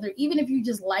uplifting one another, even if you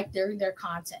just like their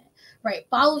content, right?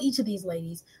 Follow each of these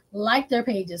ladies, like their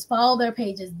pages, follow their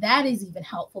pages. That is even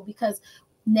helpful, because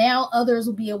now others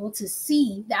will be able to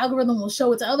see, the algorithm will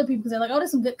show it to other people, because they're like, oh,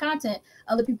 there's some good content.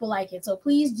 Other people like it. So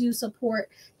please do support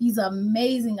these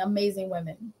amazing, amazing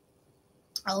women.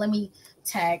 Let me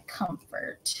tag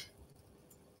Comfort.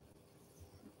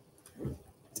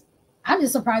 I'm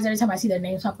just surprised every time I see their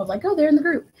names pop up, like, oh, they're in the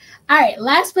group. All right,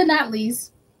 last but not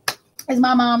least, is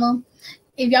my mama.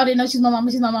 If y'all didn't know she's my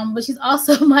mama, but she's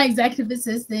also my executive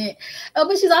assistant.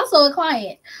 But she's also a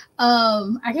client.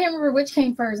 I can't remember which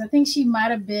came first. I think she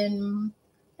might have been,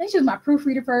 I think she was my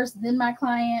proofreader first, then my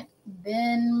client,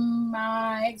 then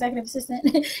my executive assistant,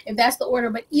 if that's the order.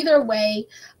 But either way,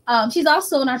 she's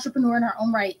also an entrepreneur in her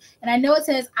own right. And I know it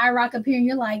says IROC up here, and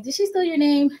you're like, did she steal your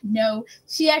name? No,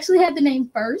 she actually had the name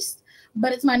first,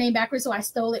 but it's my name backwards, so I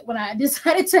stole it when I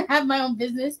decided to have my own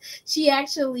business. She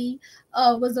actually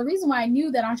was the reason why I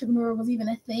knew that entrepreneur was even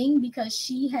a thing, because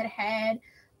she had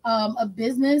a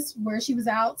business where she was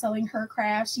out selling her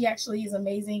craft. She actually is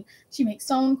amazing. She makes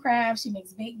sewn crafts. She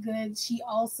makes baked goods. She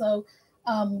also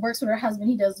works with her husband.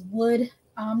 He does wood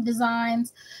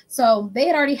designs. So they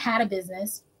had already had a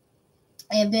business.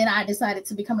 And then I decided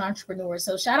to become an entrepreneur.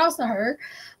 So shout outs to her.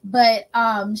 But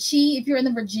she, if you're in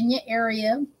the Virginia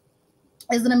area,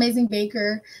 is an amazing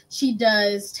baker. She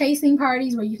does tasting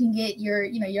parties where you can get your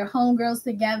homegirls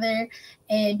together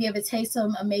and be able to taste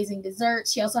some amazing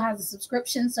desserts. She also has a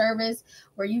subscription service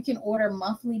where you can order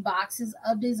monthly boxes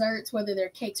of desserts, whether they're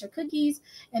cakes or cookies.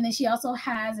 And then she also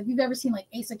has, if you've ever seen like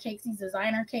Ace of Cakes, these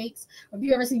designer cakes, or if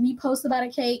you ever seen me post about a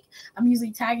cake, I'm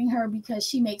usually tagging her because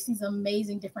she makes these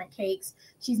amazing different cakes.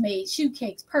 She's made shoe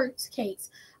cakes, purse cakes.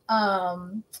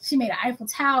 She made an Eiffel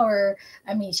Tower.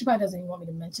 I mean, she probably doesn't even want me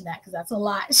to mention that because that's a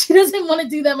lot. She doesn't want to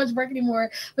do that much work anymore,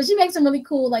 but she makes some really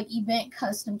cool like event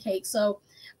custom cakes. So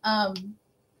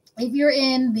if you're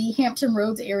in the Hampton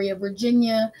Roads area,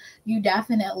 Virginia, you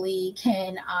definitely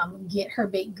can get her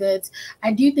baked goods.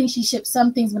 I do think she ships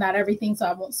some things, but not everything, so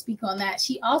I won't speak on that.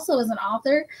 She also is an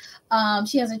author.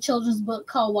 She has a children's book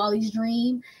called Wally's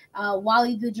Dream.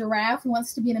 Wally the giraffe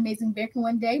wants to be an amazing baker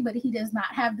one day, but he does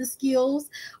not have the skills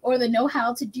or the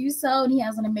know-how to do so. And he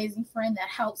has an amazing friend that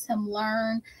helps him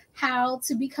learn how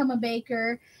to become a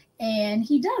baker, and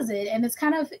he does it. And it's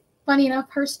kind of funny enough,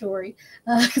 her story,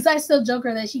 because I still joke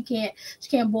her that she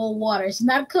can't boil water. She's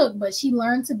not a cook, but she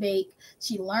learned to bake.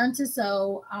 She learned to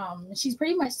sew. She's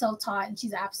pretty much self-taught, and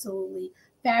she's absolutely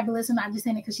fabulous. I'm not just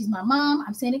saying it because she's my mom.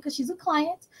 I'm saying it because she's a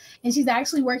client, and she's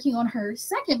actually working on her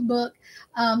second book.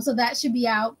 So that should be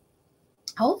out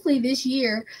hopefully this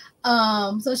year.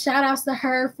 So shout outs to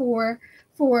her for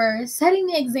setting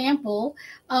the example,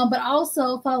 but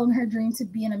also following her dream to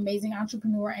be an amazing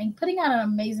entrepreneur and putting out an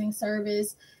amazing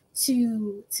service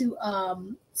to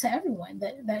everyone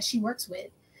that she works with.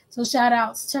 So shout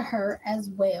outs to her as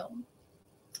well.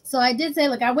 So I did say,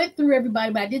 like, I went through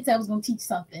everybody, but I did say I was going to teach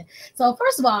something. So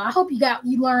first of all, I hope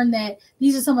you learned that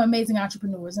these are some amazing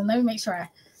entrepreneurs. And let me make sure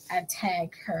I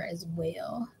tag her as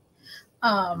well.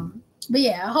 But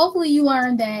yeah, hopefully you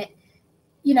learned that,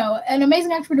 an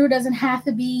amazing entrepreneur doesn't have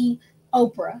to be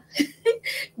Oprah.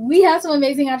 We have some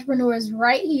amazing entrepreneurs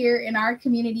right here in our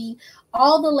community.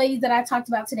 All the ladies that I talked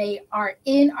about today are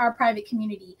in our private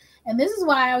community. And this is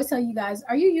why I always tell you guys,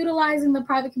 are you utilizing the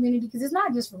private community? Because it's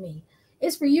not just for me.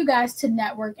 It's for you guys to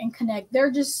network and connect. There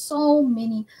are just so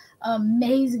many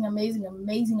amazing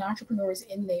entrepreneurs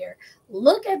in there.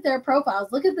 Look at their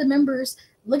profiles. Look at the members.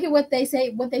 Look at what they say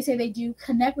they do.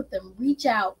 Connect with them. Reach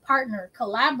out, partner,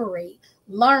 collaborate,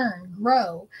 learn,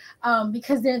 grow,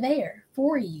 because they're there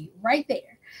for you right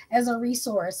there as a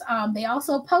resource. They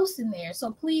also post in there.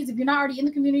 So please, if you're not already in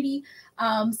the community,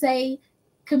 say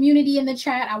community in the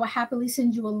chat. I will happily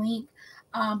send you a link.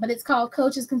 But it's called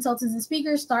Coaches, Consultants, and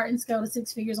Speakers, Start and Scale to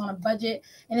 6 Figures on a Budget.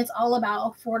 And it's all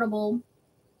about affordable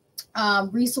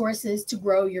resources to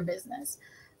grow your business.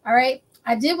 All right.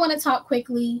 I did want to talk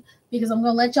quickly because I'm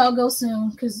going to let y'all go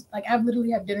soon because I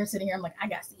literally have dinner sitting here. I'm like, I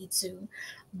got to eat soon.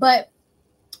 But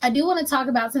I do want to talk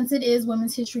about, since it is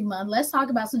Women's History Month, let's talk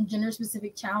about some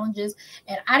gender-specific challenges.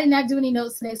 And I did not do any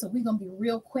notes today, so we're going to be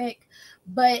real quick.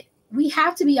 But we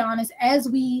have to be honest as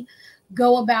we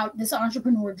go about this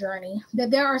entrepreneur journey,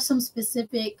 that there are some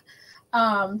specific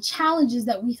challenges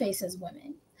that we face as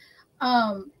women.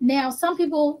 Now, some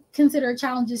people consider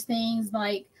challenges things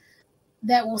like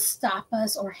that will stop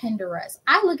us or hinder us.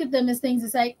 I look at them as things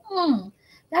that say,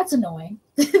 that's annoying.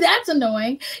 That's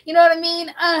annoying. You know what I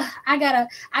mean? I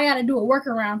gotta do a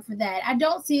workaround for that. I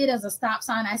don't see it as a stop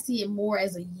sign. I see it more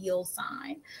as a yield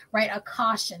sign, right? A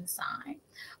caution sign.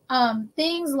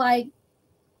 Things like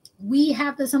we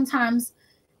have to sometimes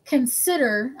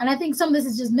consider, and I think some of this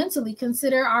is just mentally,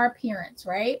 consider our appearance,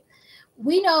 right?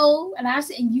 We know, and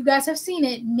you guys have seen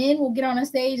it, men will get on a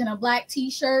stage in a black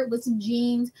t-shirt with some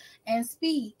jeans and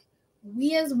speak.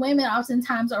 we as women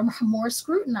oftentimes are more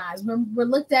scrutinized. We're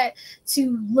looked at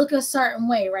to look a certain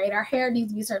way, right? Our hair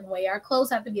needs to be a certain way. Our clothes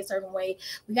have to be a certain way.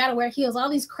 We got to wear heels, all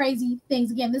these crazy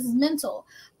things. Again, this is mental.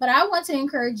 But I want to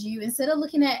encourage you, instead of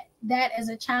looking at that as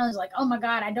a challenge, like, oh my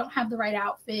God, I don't have the right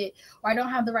outfit or I don't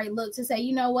have the right look, to say,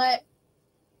 you know what?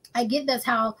 I get that's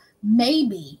how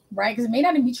maybe, right? Because it may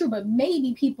not even be true, but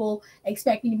maybe people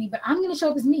expect me to be, but I'm going to show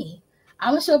up as me.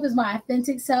 I'm going to show up as my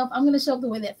authentic self. I'm going to show up the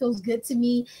way that feels good to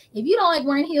me. If you don't like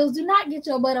wearing heels, do not get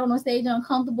your butt on stage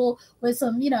uncomfortable with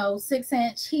some,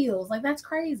 6-inch heels. Like, that's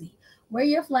crazy. Wear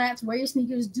your flats, wear your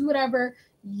sneakers, do whatever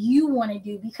you want to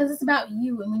do, because it's about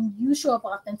you. And when you show up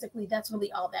authentically, that's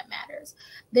really all that matters.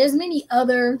 There's many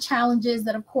other challenges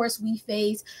that, of course, we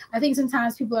face. I think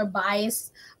sometimes people are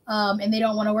biased and they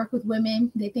don't want to work with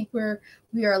women. They think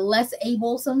we are less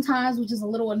able sometimes, which is a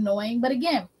little annoying. But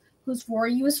again, who's for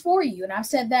you is for you. And I've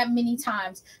said that many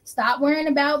times. Stop worrying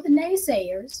about the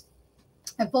naysayers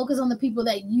and focus on the people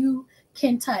that you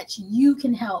can touch, you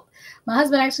can help. My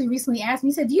husband actually recently asked me,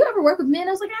 he said, do you ever work with men?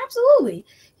 I was like, absolutely.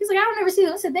 He's like, I don't ever see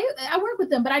them. I said, I work with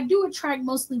them, but I do attract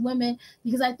mostly women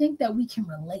because I think that we can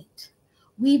relate.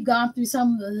 We've gone through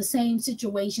some of the same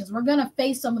situations. We're going to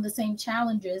face some of the same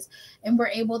challenges, and we're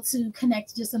able to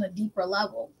connect just on a deeper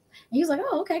level. And he was like,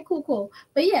 oh, okay, cool.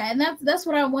 But yeah, and that's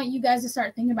what I want you guys to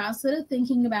start thinking about. Instead of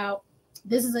thinking about,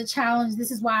 this is a challenge,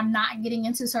 this is why I'm not getting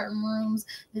into certain rooms,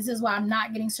 this is why I'm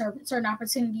not getting certain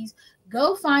opportunities,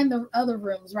 go find the other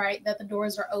rooms, right, that the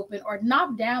doors are open, or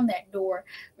knock down that door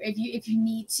if you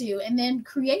need to, and then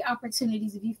create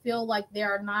opportunities if you feel like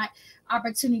there are not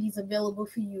opportunities available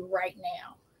for you right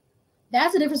now.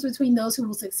 That's the difference between those who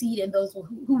will succeed and those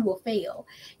who will fail,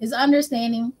 is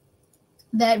understanding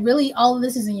that really all of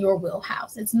this is in your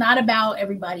wheelhouse. It's not about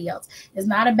everybody else. It's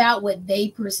not about what they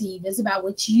perceive. It's about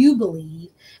what you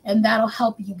believe, and that'll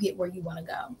help you get where you want to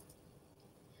go.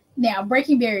 Now,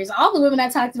 breaking barriers. All the women I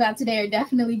talked about today are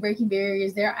definitely breaking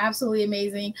barriers. They're absolutely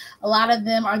amazing. A lot of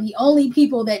them are the only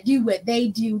people that do what they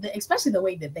do, especially the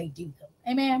way that they do them.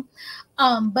 Amen.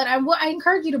 But I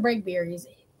encourage you to break barriers.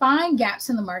 Find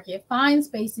gaps in the market, find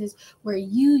spaces where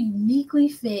you uniquely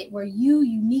fit, where you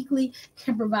uniquely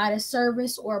can provide a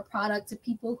service or a product to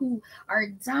people who are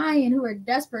dying, who are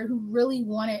desperate, who really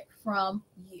want it from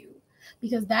you,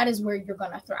 because that is where you're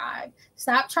going to thrive.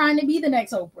 Stop trying to be the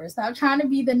next Oprah. Stop trying to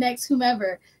be the next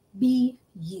whomever. Be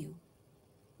you.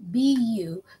 Be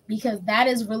you, because that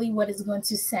is really what is going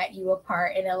to set you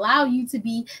apart and allow you to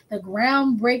be the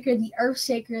groundbreaker, the earth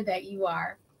shaker that you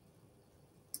are.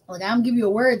 Like, I'm gonna give you a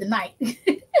word tonight.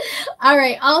 All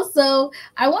right. Also,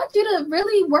 I want you to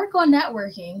really work on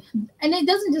networking. And it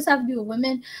doesn't just have to be with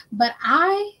women, but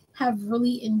I have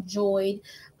really enjoyed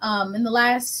in the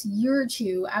last year or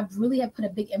two, I've really have put a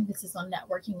big emphasis on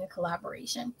networking and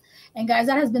collaboration. And guys,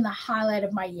 that has been the highlight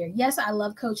of my year. Yes, I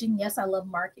love coaching. Yes, I love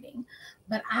marketing.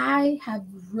 But I have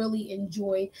really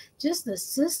enjoyed just the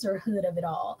sisterhood of it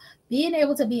all. Being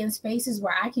able to be in spaces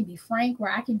where I can be frank,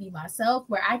 where I can be myself,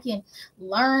 where I can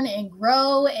learn and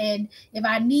grow. And if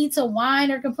I need to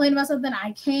whine or complain about something,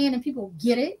 I can, and people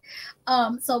get it.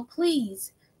 So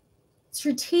please,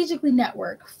 strategically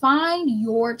network. Find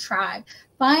your tribe.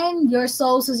 Find your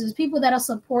soul sisters, people that'll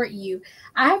support you.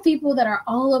 I have people that are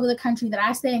all over the country that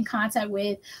I stay in contact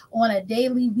with on a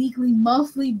daily, weekly,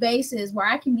 monthly basis, where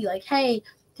I can be like, hey,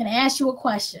 can I ask you a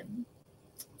question?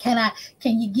 Can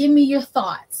you give me your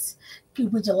thoughts?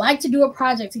 Would you like to do a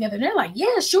project together? And they're like,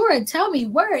 yeah, sure. And tell me,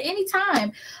 word,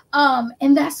 anytime.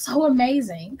 And that's so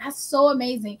amazing. That's so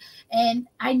amazing. And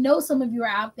I know some of you are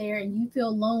out there and you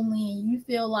feel lonely and you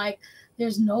feel like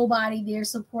there's nobody there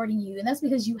supporting you. And that's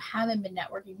because you haven't been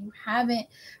networking. You haven't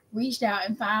reached out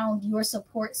and found your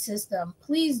support system.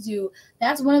 Please do.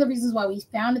 That's one of the reasons why we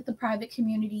founded the private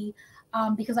community,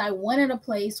 because I wanted a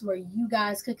place where you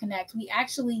guys could connect. We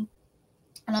actually,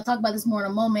 and I'll talk about this more in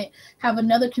a moment, have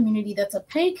another community that's a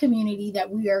paid community that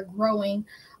we are growing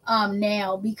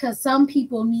now, because some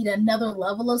people need another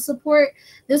level of support.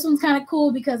 This one's kind of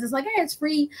cool because it's like, hey, it's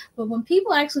free. But when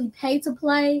people actually pay to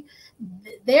play,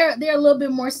 they're a little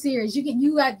bit more serious.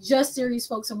 You got just serious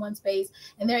folks in one space,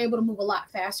 and they're able to move a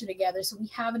lot faster together. So we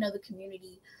have another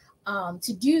community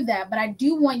to do that. But I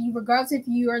do want you, regardless if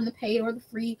you are in the paid or the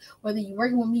free, whether you're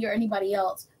working with me or anybody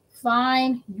else,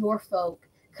 find your folk,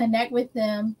 connect with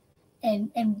them,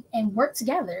 and work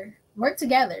together. Work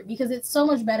together, because it's so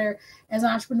much better as an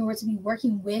entrepreneur to be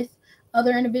working with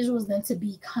other individuals than to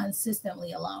be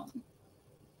consistently alone.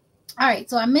 All right,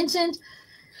 so I mentioned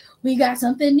we got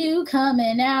something new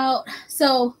coming out.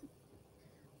 So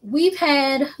we've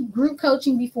had group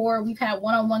coaching before. We've had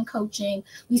one-on-one coaching.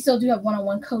 We still do have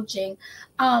one-on-one coaching.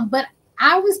 But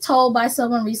I was told by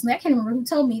someone recently, I can't remember who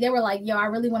told me, they were like, yo, I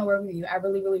really want to work with you. I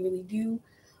really, really, really do,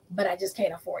 but I just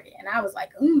can't afford it. And I was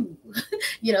like, ooh,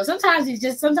 sometimes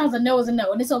a no is a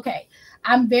no, and it's okay.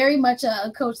 I'm very much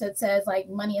a coach that says like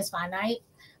money is finite.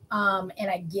 And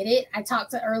I get it. I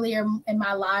talked to earlier in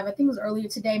my live, I think it was earlier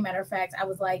today, matter of fact, I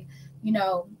was like,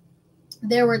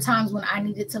 there were times when I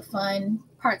needed to fund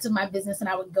parts of my business and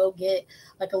I would go get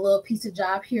like a little piece of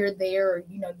job here or there, or,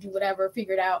 do whatever,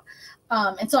 figure it out.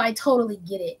 And so I totally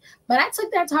get it. But I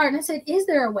took that to heart and I said, is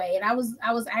there a way? And I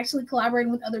was actually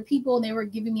collaborating with other people and they were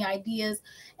giving me ideas.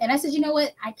 And I said, you know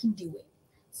what? I can do it.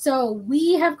 So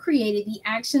we have created the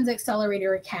Actions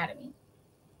Accelerator Academy.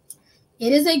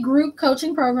 It is a group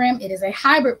coaching program. It is a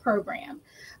hybrid program.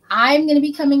 I'm going to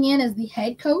be coming in as the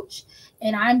head coach,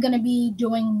 and I'm going to be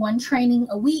doing one training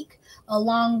a week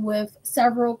along with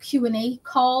several Q&A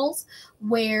calls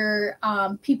where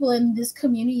people in this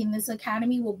community, in this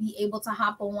academy, will be able to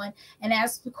hop on and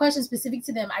ask questions specific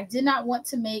to them. I did not want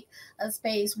to make a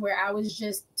space where I was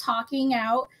just talking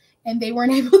out and they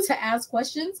weren't able to ask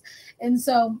questions. And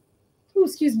so,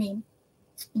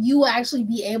 you will actually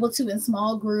be able to, in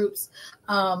small groups,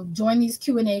 join these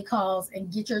Q&A calls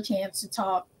and get your chance to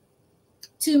talk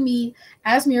to me,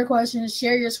 ask me your questions,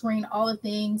 share your screen, all the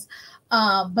things,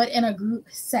 but in a group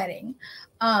setting.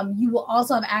 You will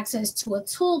also have access to a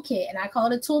toolkit, and I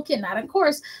call it a toolkit, not a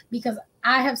course, because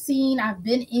I've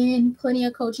been in plenty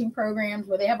of coaching programs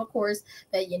where they have a course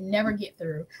that you never get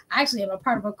through. I actually am a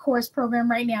part of a course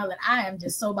program right now that I am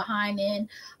just so behind in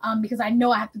because I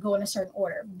know I have to go in a certain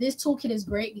order. This toolkit is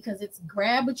great because it's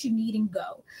grab what you need and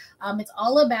go. It's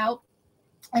all about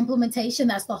implementation.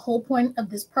 That's the whole point of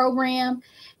this program.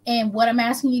 And what I'm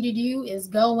asking you to do is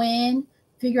go in,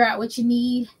 figure out what you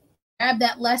need, grab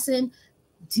that lesson,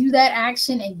 do that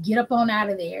action, and get up on out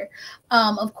of there.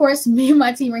 Of course, me and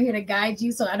my team are here to guide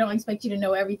you, so I don't expect you to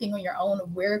know everything on your own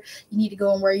of where you need to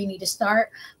go and where you need to start.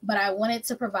 But I wanted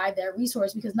to provide that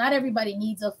resource because not everybody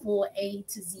needs a full A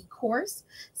to Z course.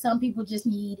 Some people just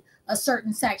need a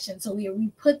certain section. So we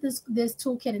put this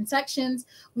toolkit in sections.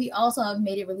 We also have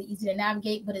made it really easy to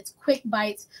navigate, but it's quick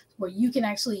bites where you can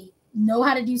actually know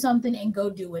how to do something and go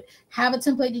do it. Have a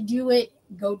template to do it,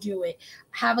 go do it.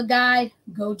 Have a guide,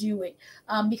 go do it.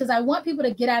 Because I want people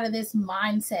to get out of this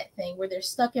mindset thing where they're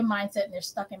stuck in mindset and they're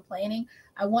stuck in planning.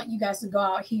 I want you guys to go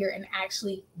out here and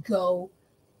actually go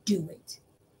do it.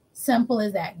 Simple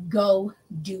as that. Go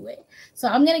do it. So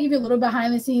I'm going to give you a little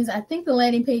behind the scenes. I think the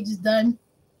landing page is done.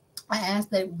 I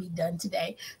asked that it would be done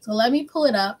today. So let me pull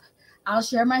it up. I'll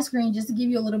share my screen just to give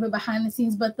you a little bit behind the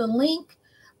scenes, but the link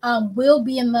will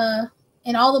be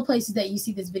in all the places that you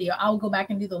see this video. I will go back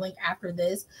and do the link after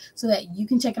this so that you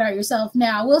can check it out yourself.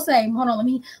 Now I will say, hold on, let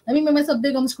me make myself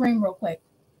big on the screen real quick.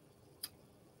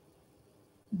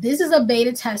 This is a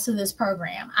beta test of this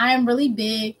program. I am really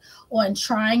big on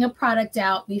trying a product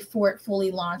out before it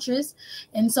fully launches.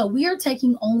 And so we are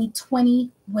taking only 20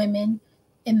 women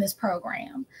in this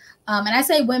program. And I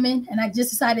say women, and I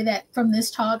just decided that from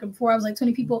this talk, and before I was like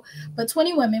 20 people, but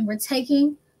 20 women we're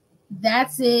taking.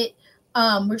 That's it.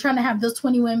 We're trying to have those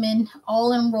 20 women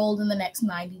all enrolled in the next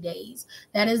 90 days.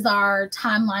 That is our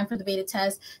timeline for the beta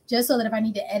test, just so that if I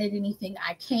need to edit anything,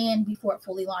 I can before it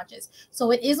fully launches.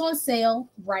 So it is on sale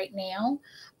right now.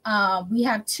 We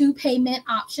have 2 payment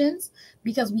options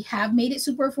because we have made it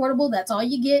super affordable. That's all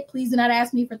you get. Please do not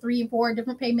ask me for 3 and 4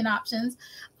 different payment options.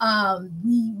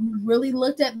 We really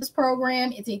looked at this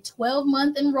program. It's a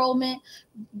 12-month enrollment,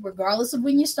 regardless of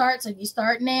when you start. So if you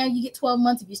start now, you get 12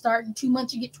 months. If you start in 2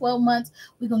 months, you get 12 months.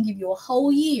 We're going to give you a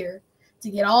whole year to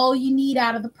get all you need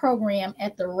out of the program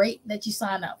at the rate that you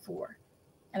sign up for.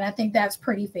 And I think that's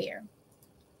pretty fair.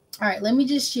 All right, let me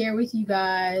just share with you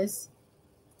guys.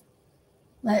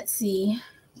 Let's see,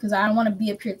 because I don't want to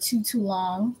be up here too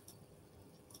long.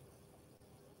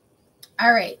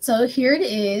 All right, so here it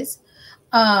is.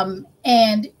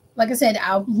 And like I said,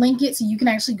 I'll link it so you can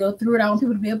actually go through it. I want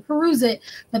people to be able to peruse it,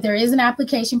 but there is an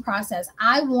application process.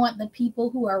 I want the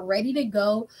people who are ready to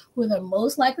go, who are the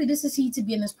most likely to succeed, to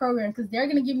be in this program, because they're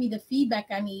going to give me the feedback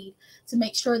I need to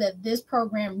make sure that this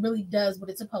program really does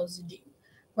what it's supposed to do,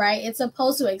 right? It's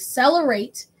supposed to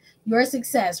accelerate your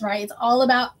success, right? It's all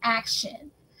about action.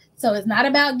 So it's not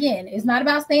about, again, it's not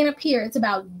about staying up here. It's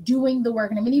about doing the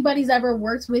work. And if anybody's ever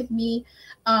worked with me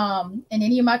in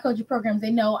any of my coaching programs,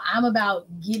 they know I'm about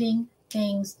getting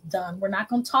things done. We're not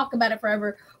going to talk about it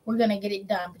forever. We're going to get it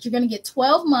done. But you're going to get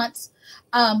 12 months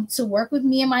to work with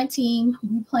me and my team.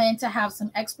 We plan to have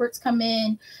some experts come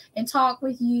in and talk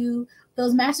with you.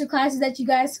 those master classes that you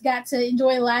guys got to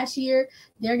enjoy last year,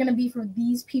 they're going to be for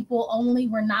these people only.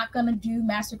 We're not going to do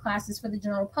master classes for the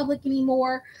general public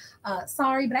anymore.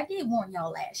 Sorry, but I did warn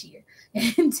y'all last year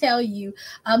and tell you.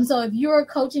 So if you're a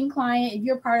coaching client, if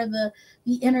you're part of the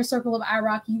inner circle of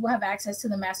IROC, you will have access to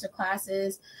the master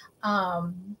classes.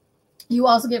 You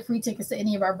also get free tickets to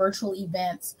any of our virtual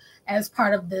events as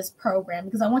part of this program,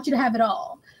 because I want you to have it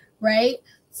all, right?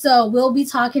 So we'll be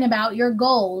talking about your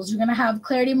goals. You're going to have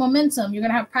clarity and momentum. You're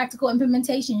going to have practical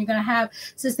implementation. You're going to have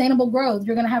sustainable growth.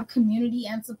 You're going to have community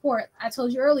and support. I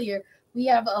told you earlier, we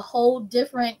have a whole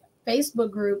different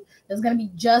Facebook group that's going to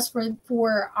be just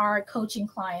for our coaching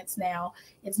clients now.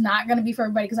 It's not going to be for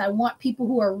everybody, because I want people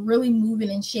who are really moving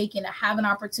and shaking to have an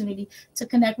opportunity to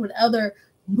connect with other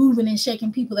moving and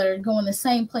shaking people that are going the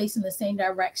same place in the same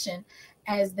direction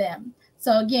as them.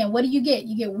 So again, what do? You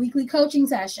get weekly coaching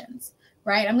sessions,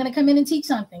 right? I'm going to come in and teach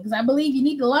something because I believe you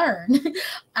need to learn.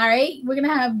 All right. We're going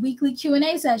to have weekly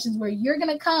Q&A sessions where you're going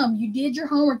to come, you did your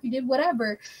homework, you did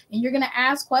whatever, and you're going to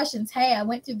ask questions. Hey, I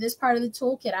went through this part of the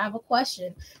toolkit. I have a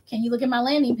question. Can you look at my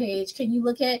landing page? Can you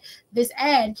look at this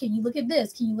ad? Can you look at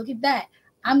this? Can you look at that?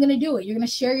 I'm going to do it. You're going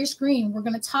to share your screen. We're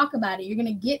going to talk about it. You're going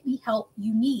to get the help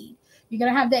you need. You're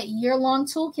going to have that year-long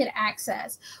toolkit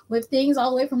access with things all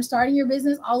the way from starting your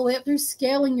business all the way up through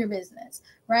scaling your business,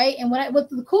 right? And what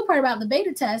the cool part about the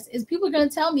beta test is people are going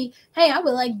to tell me, hey, I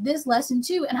would like this lesson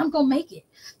too, and I'm going to make it.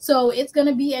 So it's going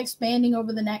to be expanding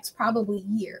over the next probably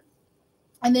year.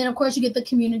 And then, of course, you get the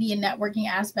community and networking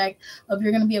aspect of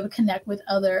you're going to be able to connect with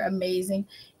other amazing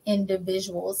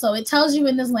individuals. So it tells you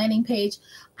in this landing page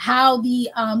how the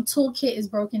toolkit is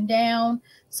broken down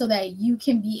so that you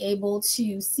can be able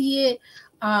to see it.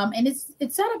 And it's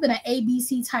set up in an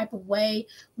ABC type of way.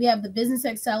 We have the business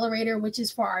accelerator, which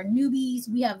is for our newbies.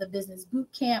 We have the business boot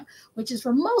camp, which is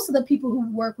for most of the people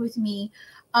who work with me.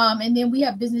 And then we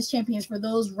have business champions for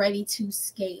those ready to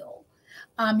scale.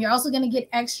 You're also going to get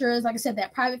extras, like I said,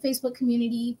 that private Facebook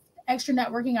community, extra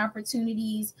networking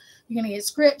opportunities. You're going to get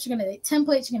scripts, you're going to get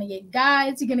templates, you're going to get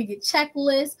guides, you're going to get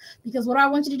checklists, because what I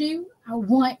want you to do, I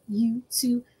want you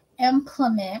to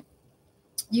implement.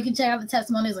 You can check out the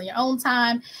testimonials on your own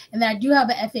time. And then I do have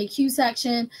an FAQ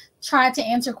section. Try to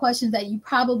answer questions that you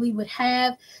probably would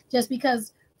have, just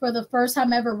because for the first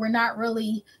time ever, we're not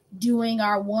really doing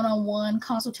our one-on-one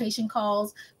consultation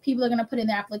calls. People are going to put in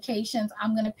their applications.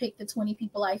 I'm going to pick the 20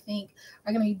 people I think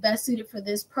are going to be best suited for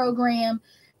this program.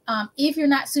 If you're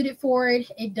not suited for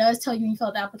it, it does tell you when you fill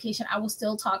out the application. I will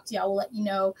still talk to you. I will let you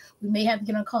know. We may have to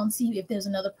get on a call and see if there's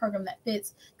another program that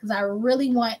fits, because I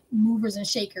really want movers and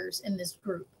shakers in this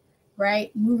group,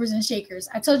 right? Movers and shakers.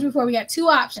 I told you before, we got two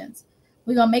options.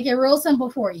 We're going to make it real simple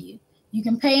for you. You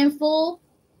can pay in full.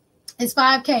 It's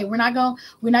 $5K. We're not going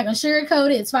to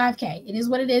sugarcoat it. It's $5K. It is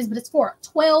what it is, but it's for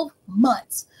 12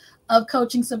 months of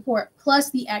coaching support, plus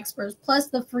the experts, plus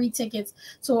the free tickets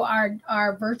to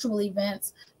our virtual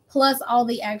events, plus all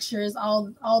the extras,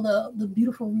 all the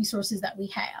beautiful resources that we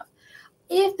have.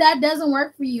 If that doesn't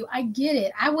work for you, I get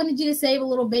it. I wanted you to save a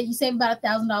little bit. You save about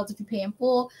 $1,000 if you pay in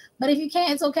full, but if you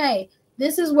can't, it's okay.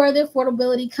 This is where the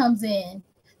affordability comes in.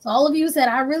 So all of you said,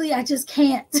 I just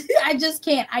can't. I just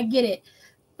can't. I get it.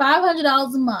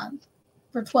 $500 a month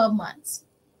for 12 months.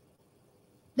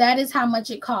 That is how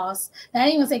much it costs. That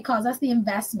ain't even say cost. That's the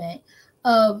investment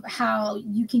of how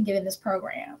you can get in this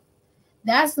program.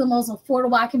 That's the most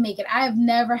affordable I can make it. I have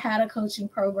never had a coaching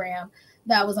program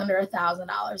that was under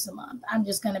 $1,000 a month. I'm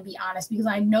just going to be honest, because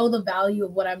I know the value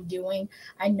of what I'm doing.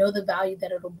 I know the value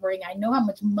that it'll bring. I know how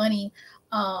much money,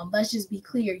 let's just be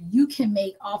clear, you can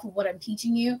make off of what I'm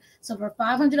teaching you. So for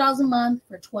 $500 a month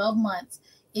for 12 months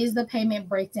is the payment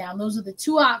breakdown. Those are the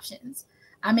two options.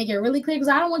 I make it really clear because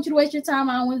I don't want you to waste your time.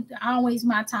 I don't waste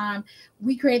my time.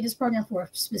 We create this program for a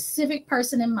specific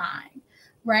person in mind,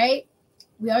 right?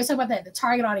 We always talk about that, the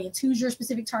target audience. Who's your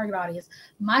specific target audience?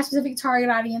 My specific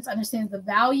target audience understands the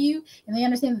value, and they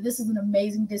understand that this is an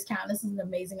amazing discount. This is an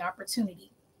amazing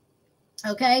opportunity.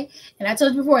 Okay? And I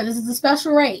told you before, this is a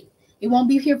special rate. It won't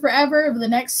be here forever. Over the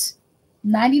next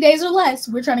 90 days or less,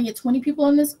 we're trying to get 20 people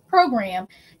in this program,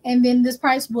 and then this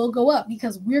price will go up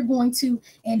because we're going to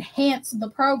enhance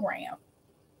the program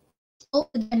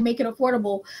and make it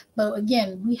affordable. But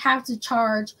again, we have to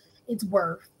charge its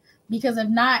worth. Because if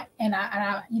not, and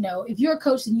I, if you're a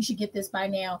coach, then you should get this by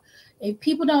now. If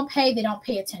people don't pay, they don't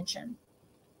pay attention.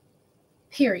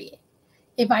 Period.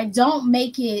 If I don't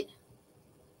make it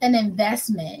an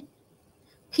investment,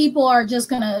 people are just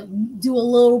going to do a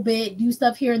little bit, do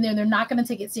stuff here and there. They're not going to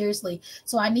take it seriously.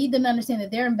 So I need them to understand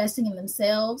that they're investing in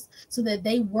themselves so that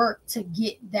they work to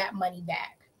get that money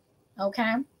back.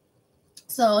 Okay.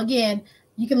 So again,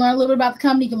 you can learn a little bit about the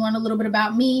company. You can learn a little bit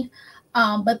about me.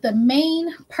 But the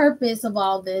main purpose of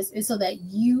all this is so that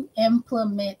you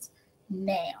implement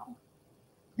now.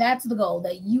 That's the goal,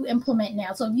 that you implement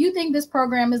now. So if you think this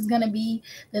program is going to be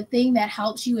the thing that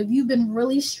helps you, if you've been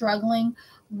really struggling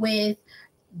with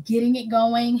getting it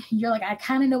going, you're like, I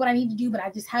kind of know what I need to do, but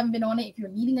I just haven't been on it. If you're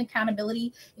needing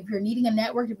accountability, if you're needing a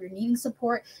network, if you're needing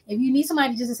support, if you need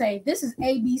somebody just to say, this is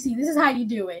ABC, this is how you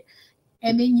do it,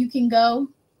 and then you can go,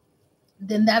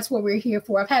 then that's what we're here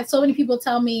for. I've had so many people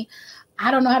tell me, I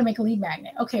don't know how to make a lead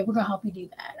magnet. Okay, we're going to help you do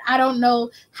that. I don't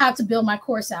know how to build my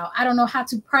course out. I don't know how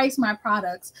to price my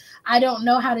products. I don't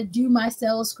know how to do my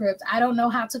sales script. I don't know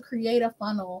how to create a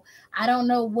funnel. I don't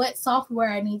know what software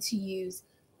I need to use.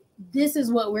 This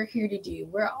is what we're here to do.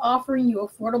 We're offering you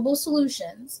affordable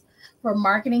solutions for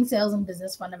marketing, sales, and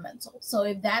business fundamentals. So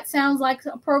if that sounds like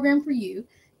a program for you,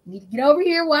 you need to get over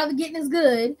here while the getting is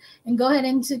good and go ahead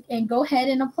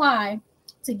and apply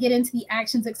to get into the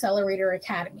Actions Accelerator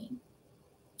Academy.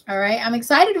 All right. I'm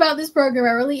excited about this program.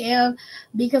 I really am,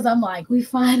 because I'm like, we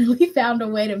finally found a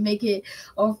way to make it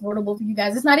affordable for you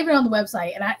guys. It's not even on the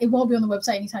website, and it won't be on the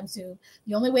website anytime soon.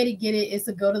 The only way to get it is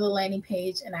to go to the landing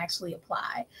page and actually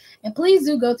apply. And please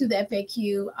do go through the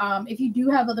FAQ. If you do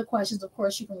have other questions, of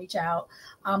course, you can reach out,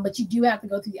 but you do have to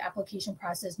go through the application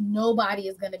process. Nobody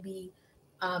is going to be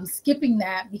skipping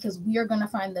that, because we are going to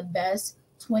find the best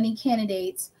 20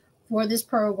 candidates for this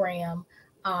program.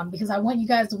 Because I want you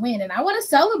guys to win, and I want to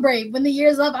celebrate when the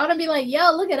year's up. I want to be like,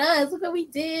 yo, look at us. Look what we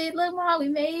did. Look how we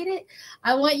made it.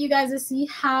 I want you guys to see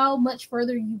how much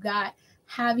further you got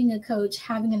having a coach,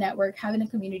 having a network, having a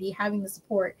community, having the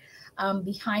support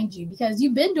behind you, because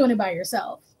you've been doing it by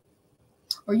yourself,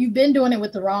 or you've been doing it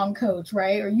with the wrong coach,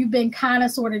 right? Or you've been kind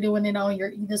of sort of doing it on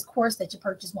this course that you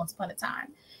purchased once upon a time.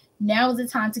 Now is the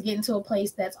time to get into a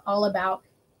place that's all about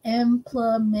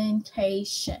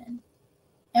implementation,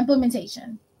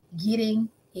 getting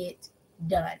it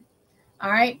done.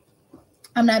 All right.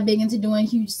 I'm not big into doing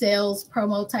huge sales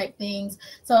promo type things.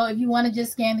 So if you want to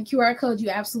just scan the QR code, you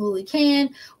absolutely can,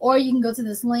 or you can go to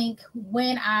this link.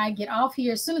 When I get off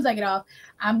here, as soon as I get off,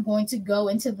 I'm going to go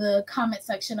into the comment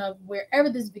section of wherever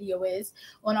this video is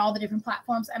on all the different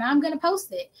platforms, and I'm going to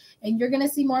post it, and you're going to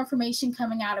see more information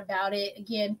coming out about it.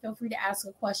 Again, feel free to ask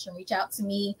a question, reach out to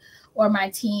me or my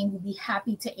team. We'll be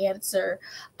happy to answer.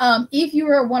 If you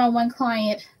are a one-on-one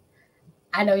client,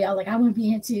 I know y'all like, I want to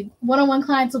be into one-on-one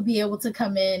clients will be able to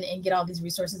come in and get all these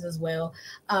resources as well.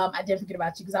 I didn't forget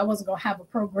about you, because I wasn't going to have a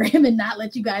program and not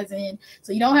let you guys in.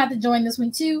 So you don't have to join this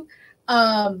one too.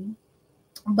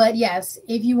 But yes,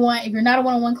 if you're not a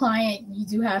one-on-one client, you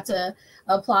do have to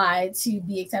apply to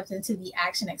be accepted into the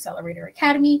Action Accelerator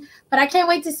Academy. But I can't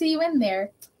wait to see you in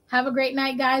there. Have a great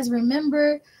night, guys.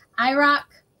 Remember, I rock,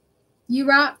 you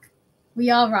rock,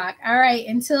 we all rock. All right.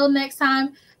 Until next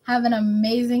time. Have an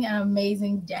amazing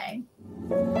day.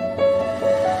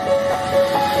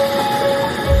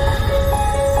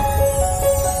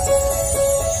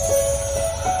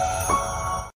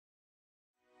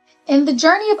 In the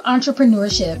journey of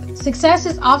entrepreneurship, success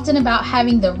is often about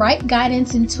having the right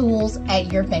guidance and tools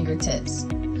at your fingertips.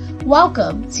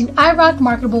 Welcome to IROC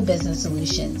Marketable Business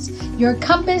Solutions, your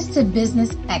compass to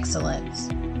business excellence.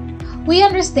 We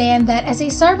understand that as a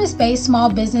service-based small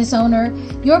business owner,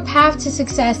 your path to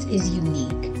success is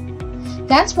unique.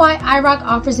 That's why IROC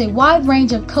offers a wide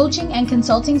range of coaching and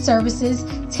consulting services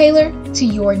tailored to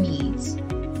your needs.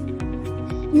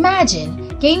 Imagine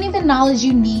gaining the knowledge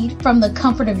you need from the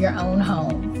comfort of your own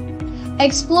home.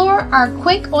 Explore our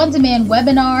quick on-demand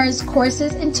webinars,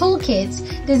 courses, and toolkits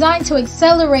designed to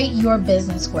accelerate your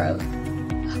business growth.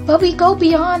 But we go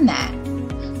beyond that.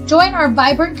 Join our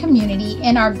vibrant community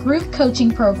in our group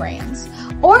coaching programs,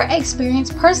 or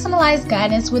experience personalized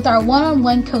guidance with our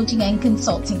one-on-one coaching and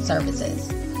consulting services.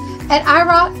 At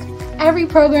IROC, every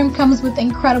program comes with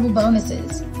incredible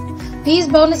bonuses. These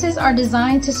bonuses are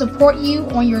designed to support you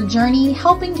on your journey,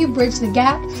 helping you bridge the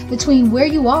gap between where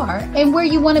you are and where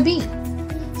you want to be.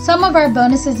 Some of our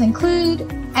bonuses include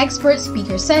expert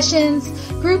speaker sessions,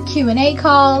 group Q&A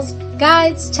calls,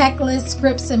 guides, checklists,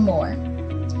 scripts, and more.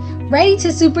 Ready to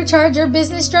supercharge your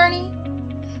business journey?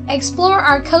 Explore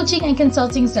our coaching and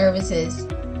consulting services.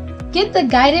 Get the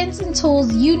guidance and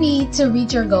tools you need to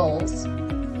reach your goals.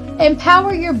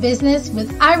 Empower your business with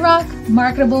IROC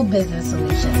Marketable Business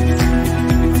Solutions.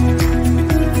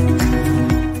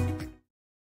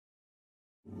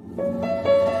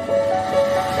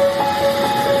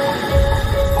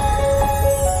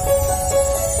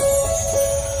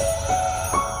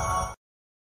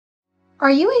 Are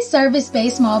you a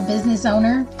service-based small business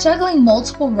owner, juggling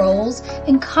multiple roles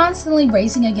and constantly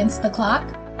racing against the clock?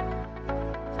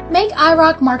 Make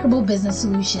IROC Marketable Business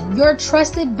Solutions your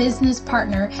trusted business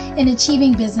partner in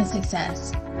achieving business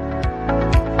success.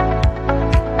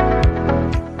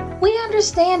 We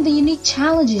understand the unique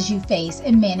challenges you face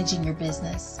in managing your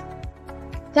business.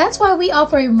 That's why we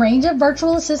offer a range of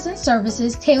virtual assistant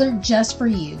services tailored just for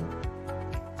you.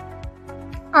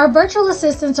 Our virtual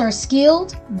assistants are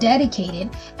skilled, dedicated,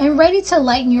 and ready to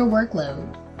lighten your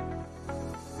workload.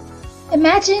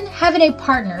 Imagine having a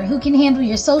partner who can handle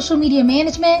your social media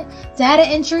management, data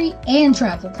entry, and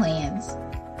travel plans.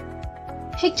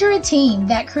 Picture a team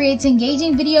that creates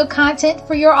engaging video content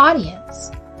for your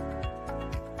audience.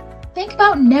 Think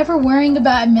about never worrying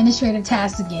about administrative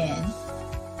tasks again.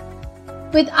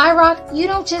 With IROC, you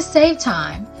don't just save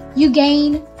time, you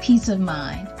gain peace of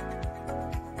mind.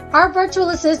 Our virtual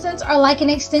assistants are like an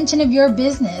extension of your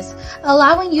business,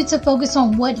 allowing you to focus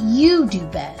on what you do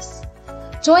best.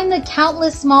 Join the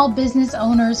countless small business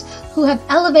owners who have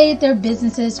elevated their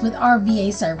businesses with our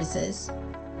VA services.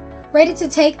 Ready to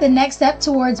take the next step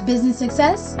towards business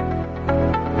success?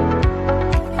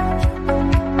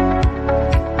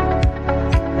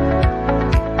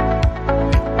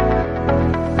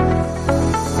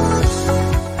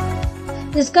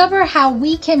 Discover how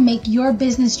we can make your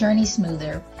business journey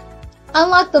smoother.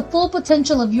 Unlock the full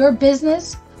potential of your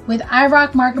business with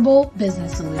IROC Marketable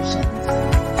Business Solutions.